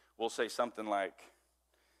 we'll say something like,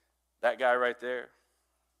 that guy right there,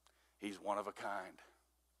 he's one of a kind.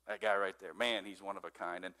 That guy right there, man, he's one of a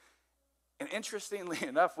kind. And interestingly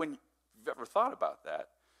enough, when you've ever thought about that,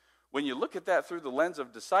 when you look at that through the lens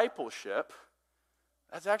of discipleship,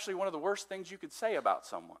 that's actually one of the worst things you could say about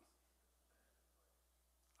someone.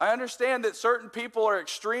 I understand that certain people are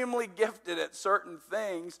extremely gifted at certain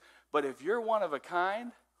things, but if you're one of a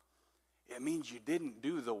kind, it means you didn't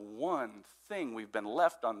do the one thing we've been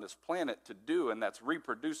left on this planet to do, and that's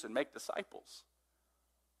reproduce and make disciples.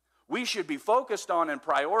 We should be focused on and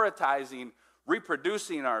prioritizing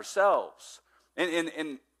reproducing ourselves.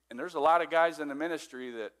 And there's a lot of guys in the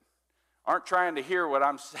ministry that aren't trying to hear what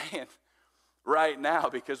I'm saying right now,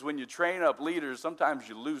 because when you train up leaders, sometimes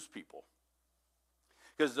you lose people.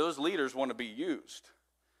 Because those leaders want to be used.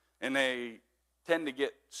 And they tend to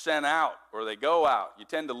get sent out, or they go out. You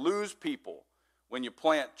tend to lose people when you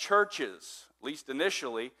plant churches, at least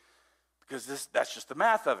initially, because that's just the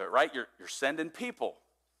math of it, right? You're sending people.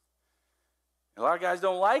 A lot of guys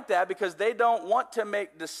don't like that because they don't want to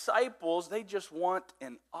make disciples. They just want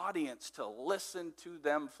an audience to listen to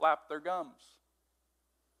them flap their gums.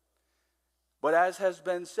 But as has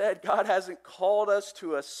been said, God hasn't called us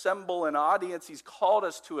to assemble an audience. He's called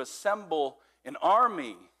us to assemble an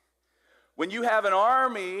army. When you have an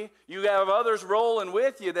army, you have others rolling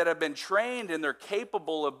with you that have been trained and they're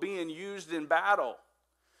capable of being used in battle.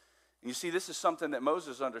 And you see, this is something that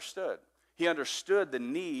Moses understood. He understood the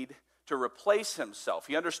need to replace himself.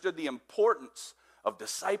 He understood the importance of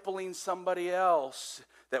discipling somebody else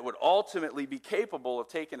that would ultimately be capable of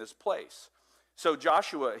taking his place. So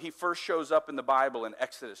Joshua, he first shows up in the Bible in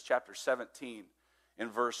Exodus chapter 17 in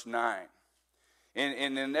verse 9.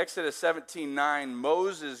 And in Exodus 17:9,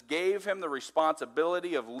 Moses gave him the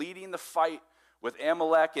responsibility of leading the fight with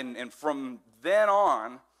Amalek. And from then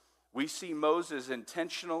on, we see Moses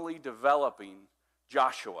intentionally developing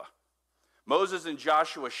Joshua. Moses and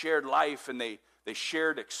Joshua shared life, and they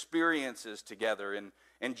shared experiences together.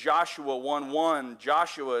 And Joshua 1:1,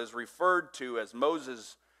 Joshua is referred to as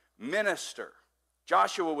Moses' minister.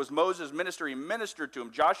 Joshua was Moses' minister. He ministered to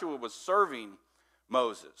him. Joshua was serving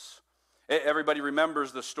Moses. Everybody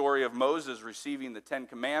remembers the story of Moses receiving the 10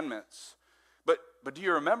 Commandments. But do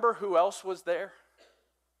you remember who else was there?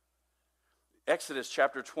 Exodus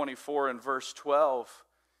chapter 24 and verse 12.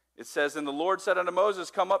 It says, "And the Lord said unto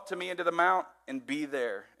Moses, Come up to me into the mount and be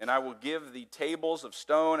there, and I will give thee tables of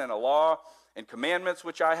stone and a law and commandments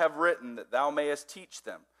which I have written, that thou mayest teach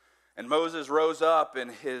them. And Moses rose up,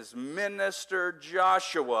 and his minister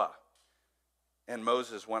Joshua, and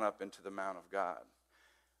Moses went up into the mount of God."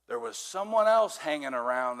 There was someone else hanging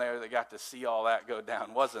around there that got to see all that go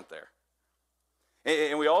down, wasn't there?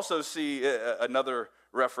 And we also see another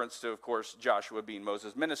reference to, of course, Joshua being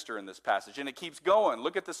Moses' minister in this passage. And it keeps going.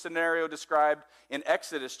 Look at the scenario described in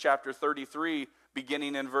Exodus chapter 33,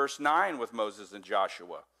 beginning in verse 9 with Moses and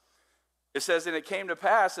Joshua. It says, "And it came to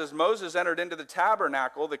pass, as Moses entered into the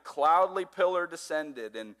tabernacle, the cloudly pillar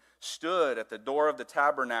descended and stood at the door of the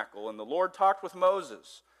tabernacle. And the Lord talked with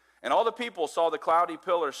Moses. And all the people saw the cloudy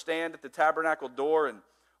pillar stand at the tabernacle door, and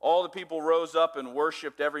all the people rose up and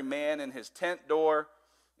worshipped, every man in his tent door.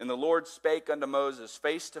 And the Lord spake unto Moses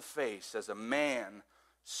face to face, as a man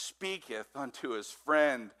speaketh unto his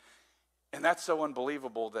friend." And that's so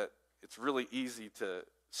unbelievable that it's really easy to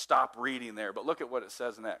stop reading there. But look at what it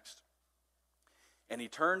says next. "And he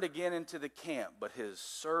turned again into the camp, but his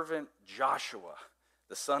servant Joshua,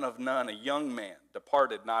 the son of Nun, a young man,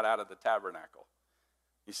 departed not out of the tabernacle."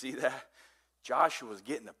 You see that? Joshua was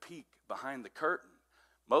getting a peek behind the curtain.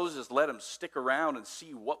 Moses let him stick around and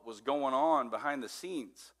see what was going on behind the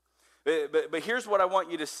scenes. But here's what I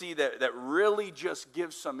want you to see that really just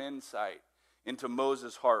gives some insight into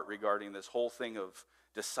Moses' heart regarding this whole thing of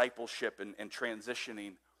discipleship and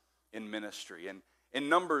transitioning in ministry. And in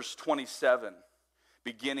Numbers 27,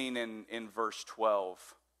 beginning in verse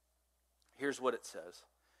 12, here's what it says.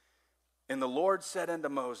 "And the Lord said unto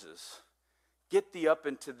Moses, Get thee up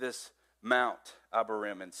into this Mount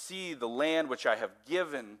Abarim, and see the land which I have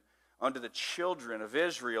given unto the children of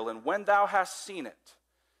Israel. And when thou hast seen it,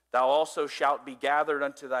 thou also shalt be gathered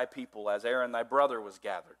unto thy people, as Aaron thy brother was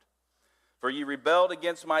gathered. For ye rebelled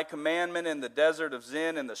against my commandment in the desert of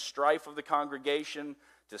Zin, in the strife of the congregation,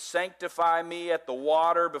 to sanctify me at the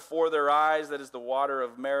water before their eyes, that is the water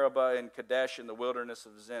of Meribah and Kadesh in the wilderness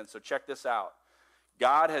of Zin. So check this out.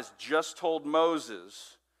 God has just told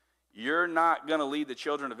Moses, you're not going to lead the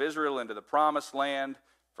children of Israel into the promised land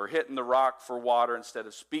for hitting the rock for water instead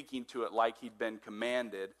of speaking to it like he'd been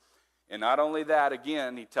commanded. And not only that,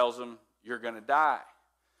 again, he tells them, you're going to die.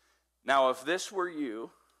 Now, if this were you,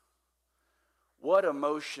 what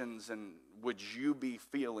emotions would you be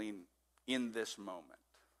feeling in this moment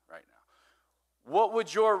right now? What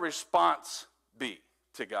would your response be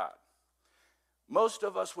to God? Most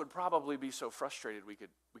of us would probably be so frustrated we could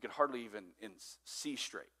hardly even see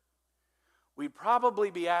straight. We'd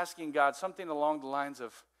probably be asking God something along the lines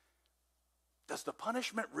of, does the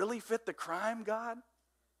punishment really fit the crime, God?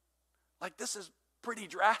 Like, this is pretty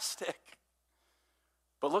drastic.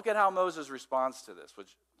 But look at how Moses responds to this,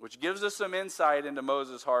 which gives us some insight into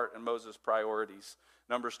Moses' heart and Moses' priorities.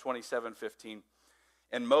 Numbers 27:15.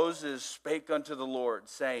 And Moses spake unto the Lord,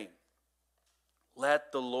 saying,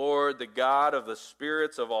 let the Lord, the God of the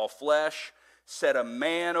spirits of all flesh, set a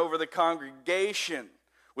man over the congregation,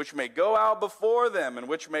 which may go out before them, and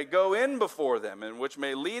which may go in before them, and which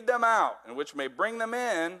may lead them out, and which may bring them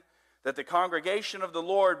in, that the congregation of the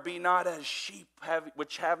Lord be not as sheep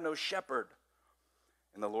which have no shepherd.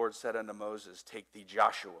 And the Lord said unto Moses, take thee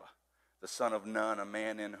Joshua, the son of Nun, a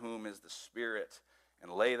man in whom is the Spirit,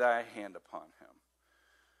 and lay thy hand upon him.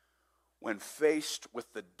 When faced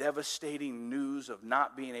with the devastating news of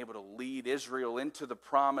not being able to lead Israel into the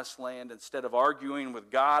promised land, instead of arguing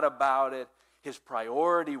with God about it, his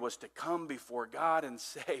priority was to come before God and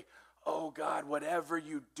say, oh God, whatever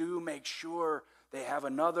you do, make sure they have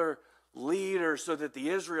another leader so that the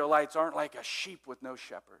Israelites aren't like a sheep with no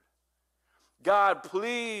shepherd. God,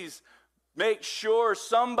 please make sure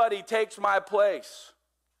somebody takes my place.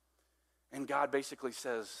 And God basically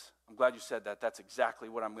says, I'm glad you said that. That's exactly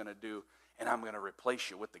what I'm going to do. And I'm going to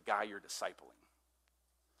replace you with the guy you're discipling.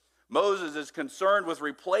 Moses is concerned with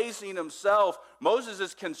replacing himself. Moses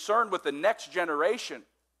is concerned with the next generation.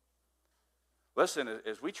 Listen,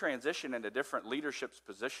 as we transition into different leadership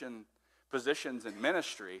positions in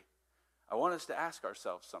ministry, I want us to ask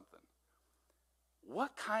ourselves something.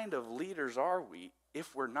 What kind of leaders are we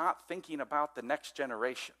if we're not thinking about the next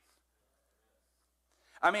generation?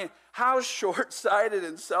 I mean, how short-sighted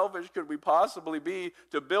and selfish could we possibly be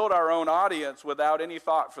to build our own audience without any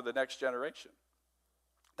thought for the next generation?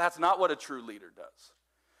 That's not what a true leader does.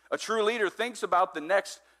 A true leader thinks about the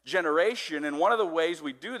next generation, and one of the ways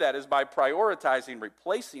we do that is by prioritizing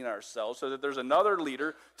replacing ourselves so that there's another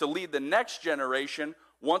leader to lead the next generation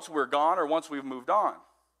once we're gone or once we've moved on.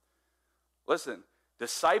 Listen,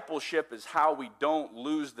 discipleship is how we don't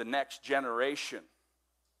lose the next generation.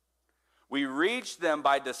 We reach them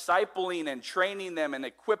by discipling and training them and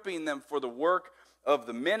equipping them for the work of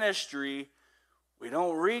the ministry. We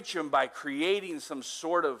don't reach them by creating some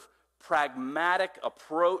sort of pragmatic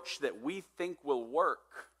approach that we think will work.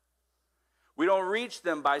 We don't reach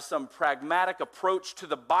them by some pragmatic approach to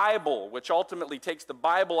the Bible, which ultimately takes the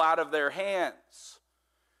Bible out of their hands.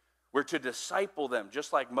 We're to disciple them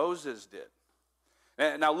just like Moses did.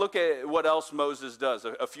 Now look at what else Moses does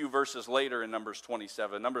a few verses later in Numbers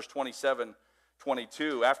 27. Numbers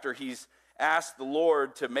 27:22, after he's asked the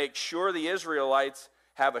Lord to make sure the Israelites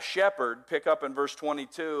have a shepherd, pick up in verse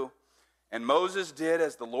 22. And Moses did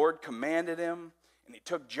as the Lord commanded him, and he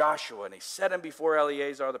took Joshua and he set him before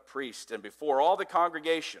Eleazar the priest and before all the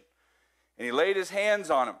congregation. And he laid his hands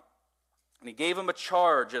on him, and he gave him a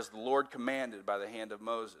charge as the Lord commanded by the hand of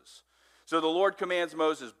Moses. So the Lord commands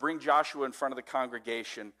Moses, bring Joshua in front of the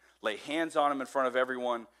congregation, lay hands on him in front of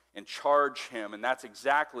everyone, and charge him. And that's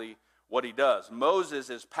exactly what he does. Moses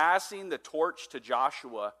is passing the torch to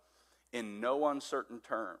Joshua in no uncertain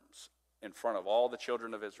terms in front of all the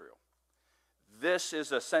children of Israel. This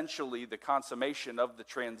is essentially the consummation of the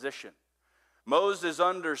transition. Moses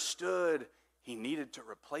understood he needed to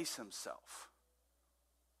replace himself.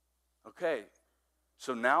 Okay,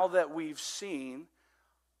 so now that we've seen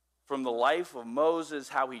from the life of Moses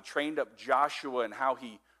how he trained up Joshua and how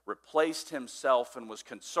he replaced himself and was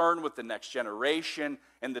concerned with the next generation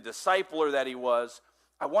and the discipler that he was,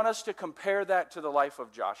 I want us to compare that to the life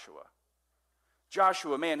of Joshua.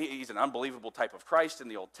 Joshua, man, he's an unbelievable type of Christ in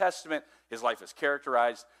the Old Testament. His life is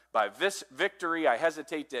characterized by victory. I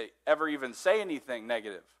hesitate to ever even say anything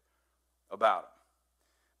negative about him.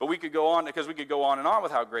 But we could go on, because we could go on and on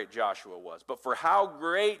with how great Joshua was. But for how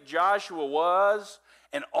great Joshua was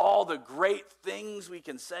and all the great things we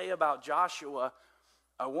can say about Joshua,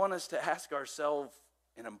 I want us to ask ourselves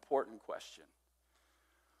an important question.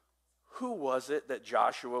 who was it that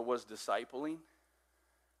Joshua was discipling?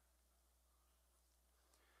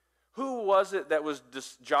 Who was it that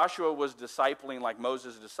Joshua was discipling like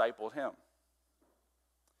Moses discipled him?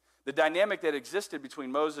 The dynamic that existed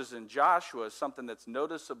between Moses and Joshua is something that's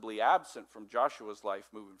noticeably absent from Joshua's life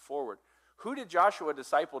moving forward. Who did Joshua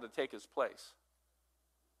disciple to take his place?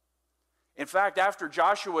 In fact, after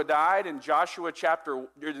Joshua died in Judges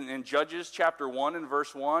chapter 1 and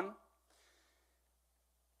verse 1, it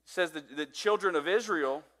says that the children of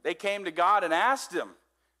Israel, they came to God and asked him,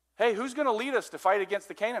 hey, who's going to lead us to fight against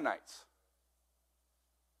the Canaanites?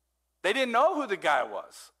 They didn't know who the guy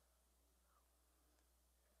was.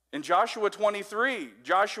 In Joshua 23,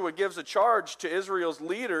 Joshua gives a charge to Israel's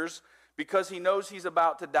leaders because he knows he's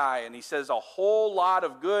about to die. And he says a whole lot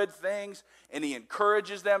of good things, and he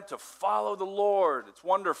encourages them to follow the Lord. It's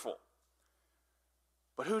wonderful.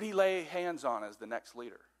 But who'd he lay hands on as the next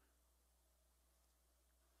leader?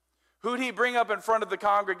 Who'd he bring up in front of the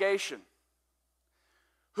congregation?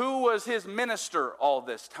 Who was his minister all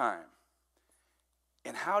this time?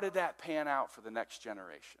 And how did that pan out for the next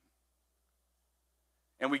generation?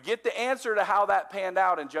 And we get the answer to how that panned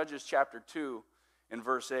out in Judges chapter 2 in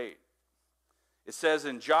verse 8. It says,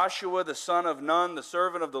 and Joshua the son of Nun, the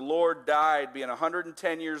servant of the Lord, died, being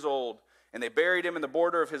 110 years old. And they buried him in the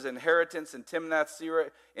border of his inheritance in Timnath-Serah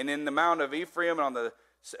and in the mount of Ephraim and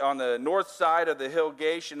on the north side of the hill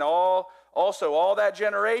Gaish. And also all that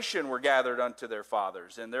generation were gathered unto their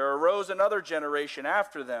fathers. And there arose another generation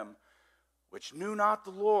after them, which knew not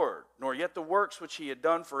the Lord, nor yet the works which he had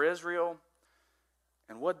done for Israel.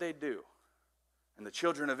 And what'd they do? And the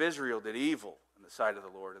children of Israel did evil in the sight of the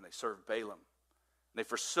Lord, and they served Balaam. And they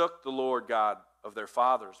forsook the Lord God of their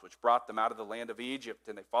fathers, which brought them out of the land of Egypt,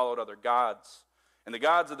 and they followed other gods, and the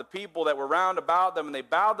gods of the people that were round about them, and they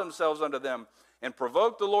bowed themselves unto them, and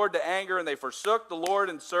provoked the Lord to anger, and they forsook the Lord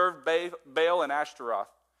and served Baal and Ashtaroth.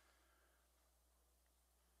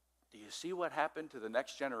 Do you see what happened to the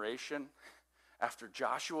next generation after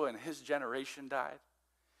Joshua and his generation died?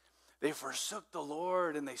 They forsook the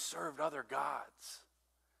Lord and they served other gods.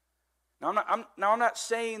 Now, I'm not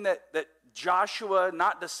saying that Joshua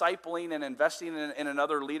not discipling and investing in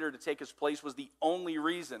another leader to take his place was the only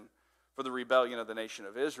reason for the rebellion of the nation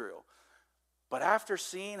of Israel. But after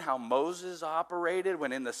seeing how Moses operated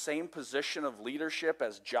when in the same position of leadership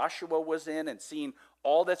as Joshua was in, and seeing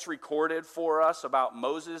all that's recorded for us about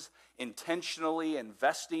Moses intentionally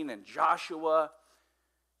investing in Joshua,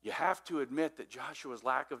 you have to admit that Joshua's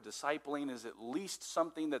lack of discipling is at least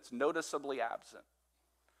something that's noticeably absent.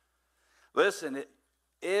 Listen,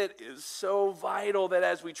 it is so vital that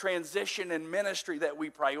as we transition in ministry that we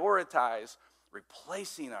prioritize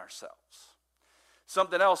replacing ourselves.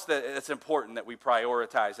 Something else that's important that we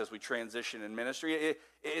prioritize as we transition in ministry,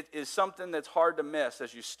 it is something that's hard to miss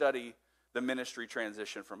as you study the ministry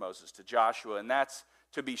transition from Moses to Joshua, and that's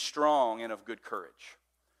to be strong and of good courage.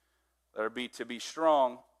 Let it be to be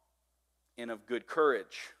strong and of good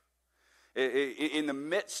courage. In the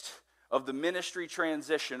midst of the ministry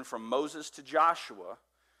transition from Moses to Joshua,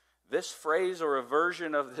 this phrase or a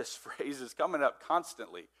version of this phrase is coming up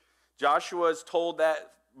constantly. Joshua is told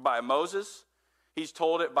that by Moses. He's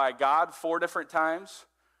told it by God 4 different times,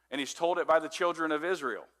 and he's told it by the children of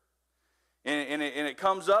Israel. And it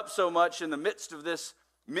comes up so much in the midst of this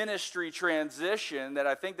ministry transition that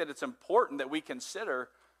I think that it's important that we consider,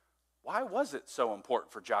 why was it so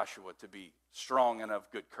important for Joshua to be strong and of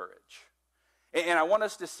good courage? And I want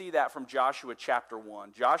us to see that from Joshua chapter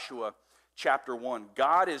 1. Joshua chapter 1,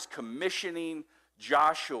 God is commissioning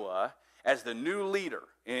Joshua as the new leader.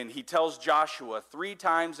 And he tells Joshua 3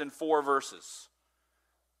 times in 4 verses,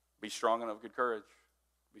 be strong and of good courage.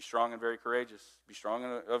 Be strong and very courageous. Be strong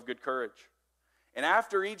and of good courage. And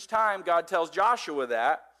after each time God tells Joshua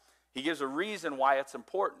that, he gives a reason why it's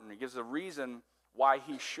important. He gives a reason why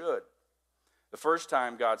he should. The first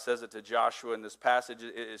time God says it to Joshua in this passage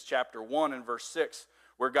is chapter 1 and verse 6,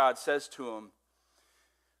 where God says to him,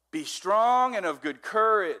 be strong and of good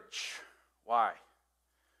courage. Why?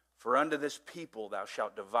 For unto this people thou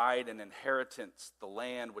shalt divide an inheritance, the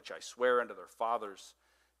land which I swear unto their fathers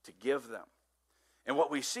to give them. And what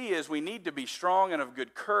we see is we need to be strong and of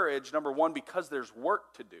good courage, number one, because there's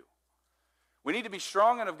work to do. We need to be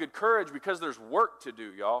strong and of good courage because there's work to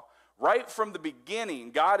do, y'all. Right from the beginning,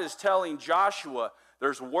 God is telling Joshua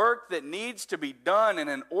there's work that needs to be done, and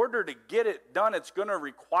in order to get it done, it's going to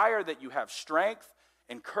require that you have strength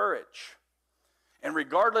and courage. And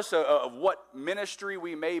regardless of what ministry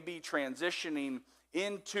we may be transitioning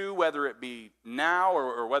into, whether it be now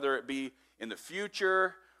or whether it be in the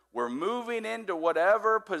future, We're moving into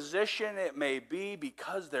whatever position it may be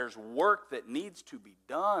because there's work that needs to be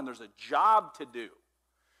done. There's a job to do.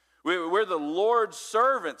 We're the Lord's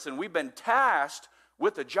servants, and we've been tasked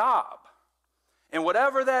with a job. And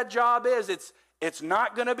whatever that job is, it's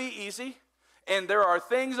not going to be easy. And there are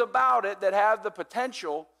things about it that have the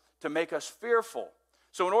potential to make us fearful.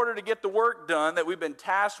 So in order to get the work done that we've been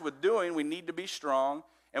tasked with doing, we need to be strong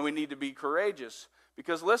and we need to be courageous.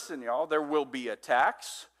 Because listen, y'all, there will be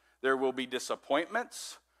attacks, there will be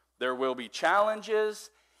disappointments, there will be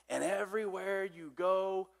challenges, and everywhere you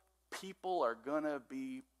go, people are going to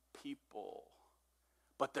be people.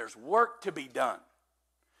 But there's work to be done.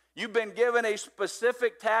 You've been given a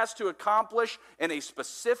specific task to accomplish in a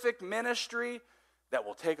specific ministry that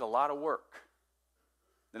will take a lot of work.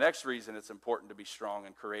 The next reason it's important to be strong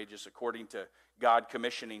and courageous, according to God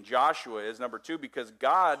commissioning Joshua, is number 2, because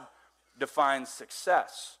God defines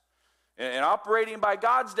success. And operating by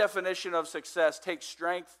God's definition of success takes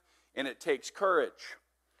strength and it takes courage.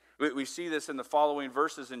 We see this in the following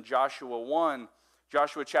verses in Joshua 1.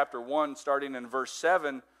 Joshua chapter 1, starting in verse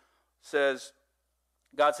 7, says,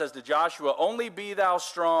 God says to Joshua, "Only be thou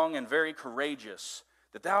strong and very courageous,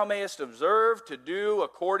 that thou mayest observe to do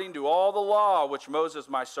according to all the law which Moses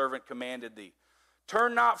my servant commanded thee.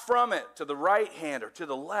 Turn not from it to the right hand or to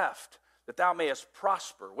the left, that thou mayest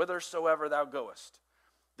prosper whithersoever thou goest.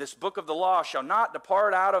 This book of the law shall not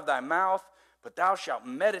depart out of thy mouth, but thou shalt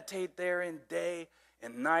meditate therein day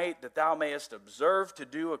and night, that thou mayest observe to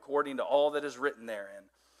do according to all that is written therein.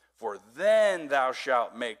 For then thou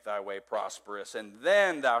shalt make thy way prosperous, and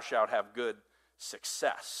then thou shalt have good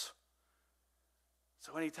success."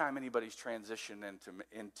 So anytime anybody's transitioned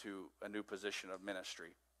into a new position of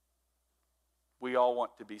ministry, we all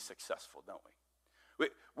want to be successful, don't we?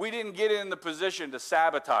 We didn't get in the position to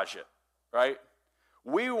sabotage it, right?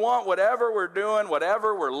 We want whatever we're doing,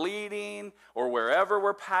 whatever we're leading, or wherever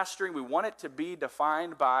we're pastoring, we want it to be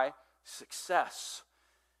defined by success.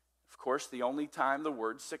 Of course, the only time the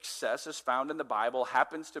word success is found in the Bible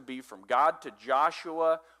happens to be from God to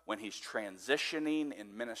Joshua when he's transitioning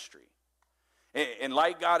in ministry. And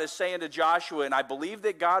like God is saying to Joshua, and I believe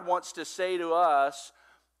that God wants to say to us,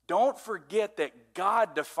 don't forget that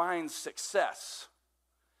God defines success.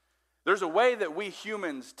 There's a way that we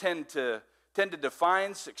humans tend to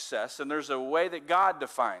define success, and there's a way that God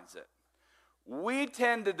defines it. We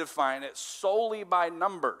tend to define it solely by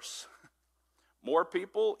numbers. More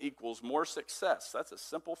people equals more success. That's a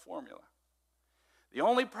simple formula. The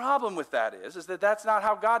only problem with that is that that's not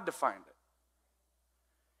how God defined it.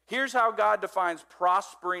 Here's how God defines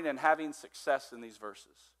prospering and having success in these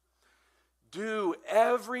verses. Do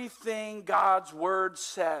everything God's word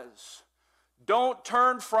says. Don't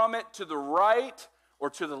turn from it to the right or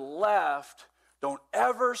to the left. Don't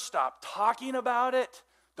ever stop talking about it.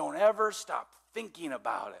 Don't ever stop thinking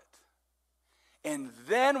about it. And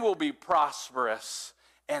then we'll be prosperous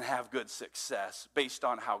and have good success based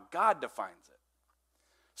on how God defines it.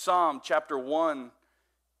 Psalm chapter 1,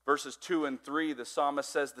 verses 2 and 3, the psalmist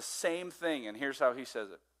says the same thing, and here's how he says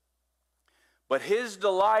it. But his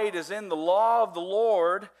delight is in the law of the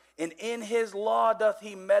Lord, and in his law doth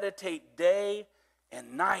he meditate day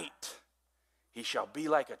and night. He shall be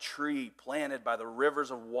like a tree planted by the rivers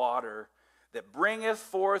of water, that bringeth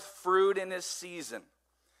forth fruit in his season.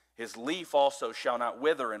 His leaf also shall not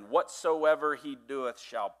wither, and whatsoever he doeth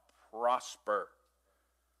shall prosper.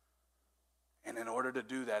 And in order to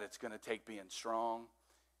do that, it's going to take being strong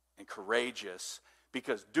and courageous,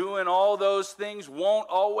 because doing all those things won't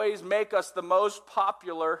always make us the most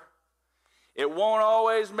popular. It won't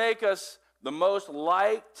always make us the most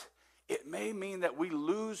liked. It may mean that we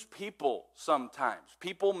lose people sometimes.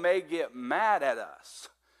 People may get mad at us.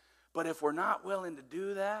 But if we're not willing to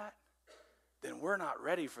do that, then we're not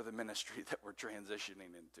ready for the ministry that we're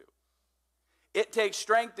transitioning into. It takes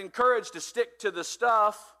strength and courage to stick to the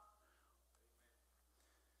stuff.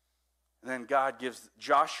 And then God gives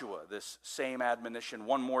Joshua this same admonition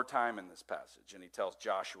one more time in this passage. And he tells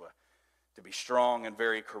Joshua to be strong and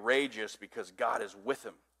very courageous because God is with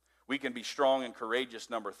him. We can be strong and courageous,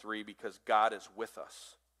 number 3, because God is with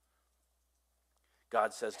us.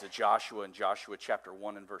 God says to Joshua in Joshua chapter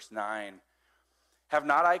 1 and verse 9, "Have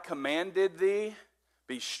not I commanded thee,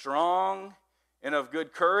 be strong and of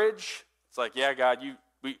good courage?" It's like, yeah, God,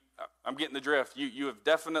 I'm getting the drift. You have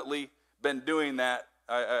definitely been doing that.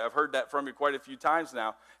 I've heard that from you quite a few times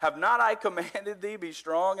now. "Have not I commanded thee, be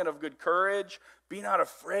strong and of good courage? Be not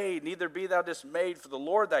afraid, neither be thou dismayed, for the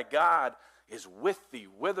Lord thy God is with thee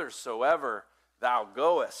whithersoever thou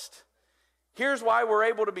goest." Here's why we're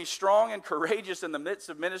able to be strong and courageous in the midst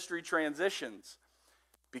of ministry transitions.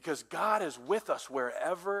 because God is with us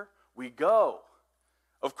wherever we go.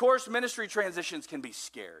 Of course, ministry transitions can be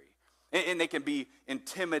scary and they can be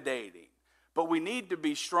intimidating, but we need to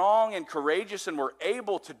be strong and courageous, and we're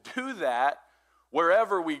able to do that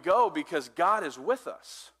wherever we go because God is with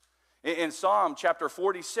us. In Psalm chapter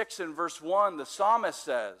 46 and verse 1, the psalmist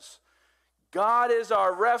says, God is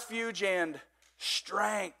our refuge and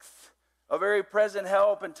strength, a very present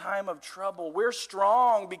help in time of trouble. We're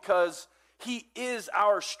strong because He is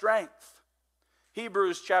our strength.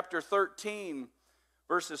 Hebrews chapter 13,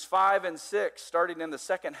 verses 5 and 6, starting in the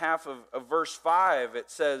second half of verse 5,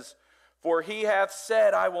 it says, For He hath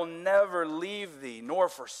said, I will never leave thee nor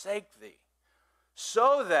forsake thee,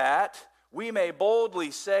 so that we may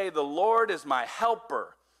boldly say, The Lord is my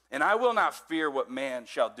helper, and I will not fear what man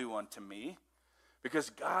shall do unto me.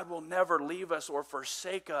 Because God will never leave us or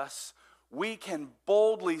forsake us, we can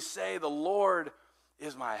boldly say, The Lord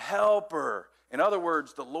is my helper. In other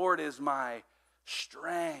words, the Lord is my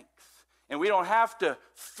strength. And we don't have to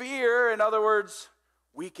fear. In other words,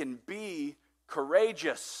 we can be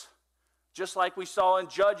courageous. Just like we saw in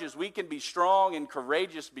Judges, we can be strong and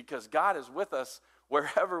courageous because God is with us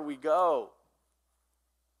wherever we go.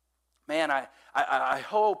 Man, I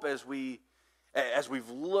hope as we've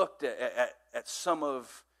looked at some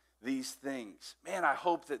of these things, man, I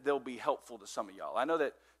hope that they'll be helpful to some of y'all. I know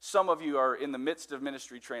that some of you are in the midst of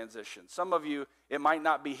ministry transition. Some of you, it might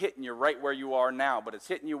not be hitting you right where you are now, but it's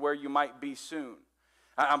hitting you where you might be soon.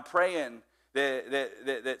 I'm praying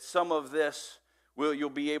that some of this you'll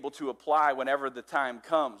be able to apply whenever the time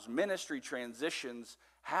comes. Ministry transitions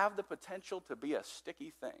have the potential to be a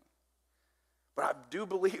sticky thing. But I do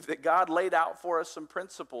believe that God laid out for us some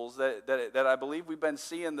principles that I believe we've been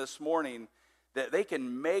seeing this morning, that they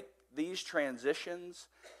can make these transitions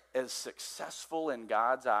as successful in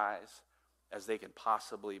God's eyes as they can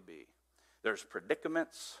possibly be. There's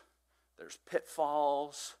predicaments, there's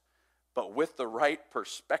pitfalls, but with the right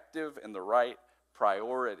perspective and the right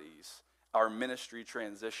priorities, our ministry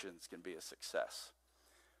transitions can be a success.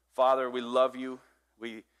 Father, we love you.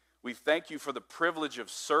 We thank you for the privilege of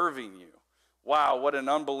serving you. Wow, what an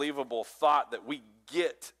unbelievable thought that we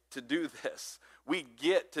get to do this. We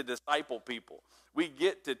get to disciple people. We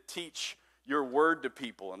get to teach your word to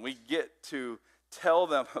people, and we get to tell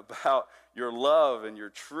them about your love and your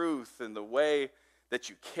truth and the way that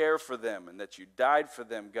you care for them and that you died for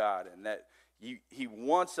them, God, and that He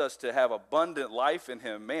wants us to have abundant life in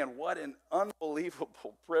Him. Man, what an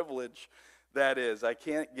unbelievable privilege that is. I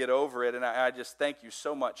can't get over it, and I just thank you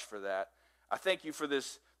so much for that. I thank you for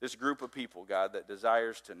this group of people, God, that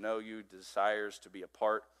desires to know you, desires to be a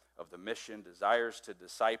part of the mission, desires to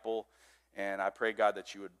disciple, and I pray, God,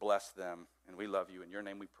 that you would bless them, and we love you. In your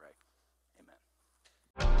name we pray.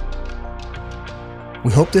 Amen.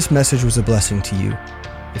 We hope this message was a blessing to you.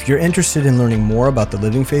 If you're interested in learning more about the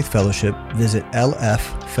Living Faith Fellowship, visit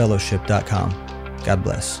lffellowship.com. God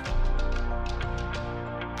bless.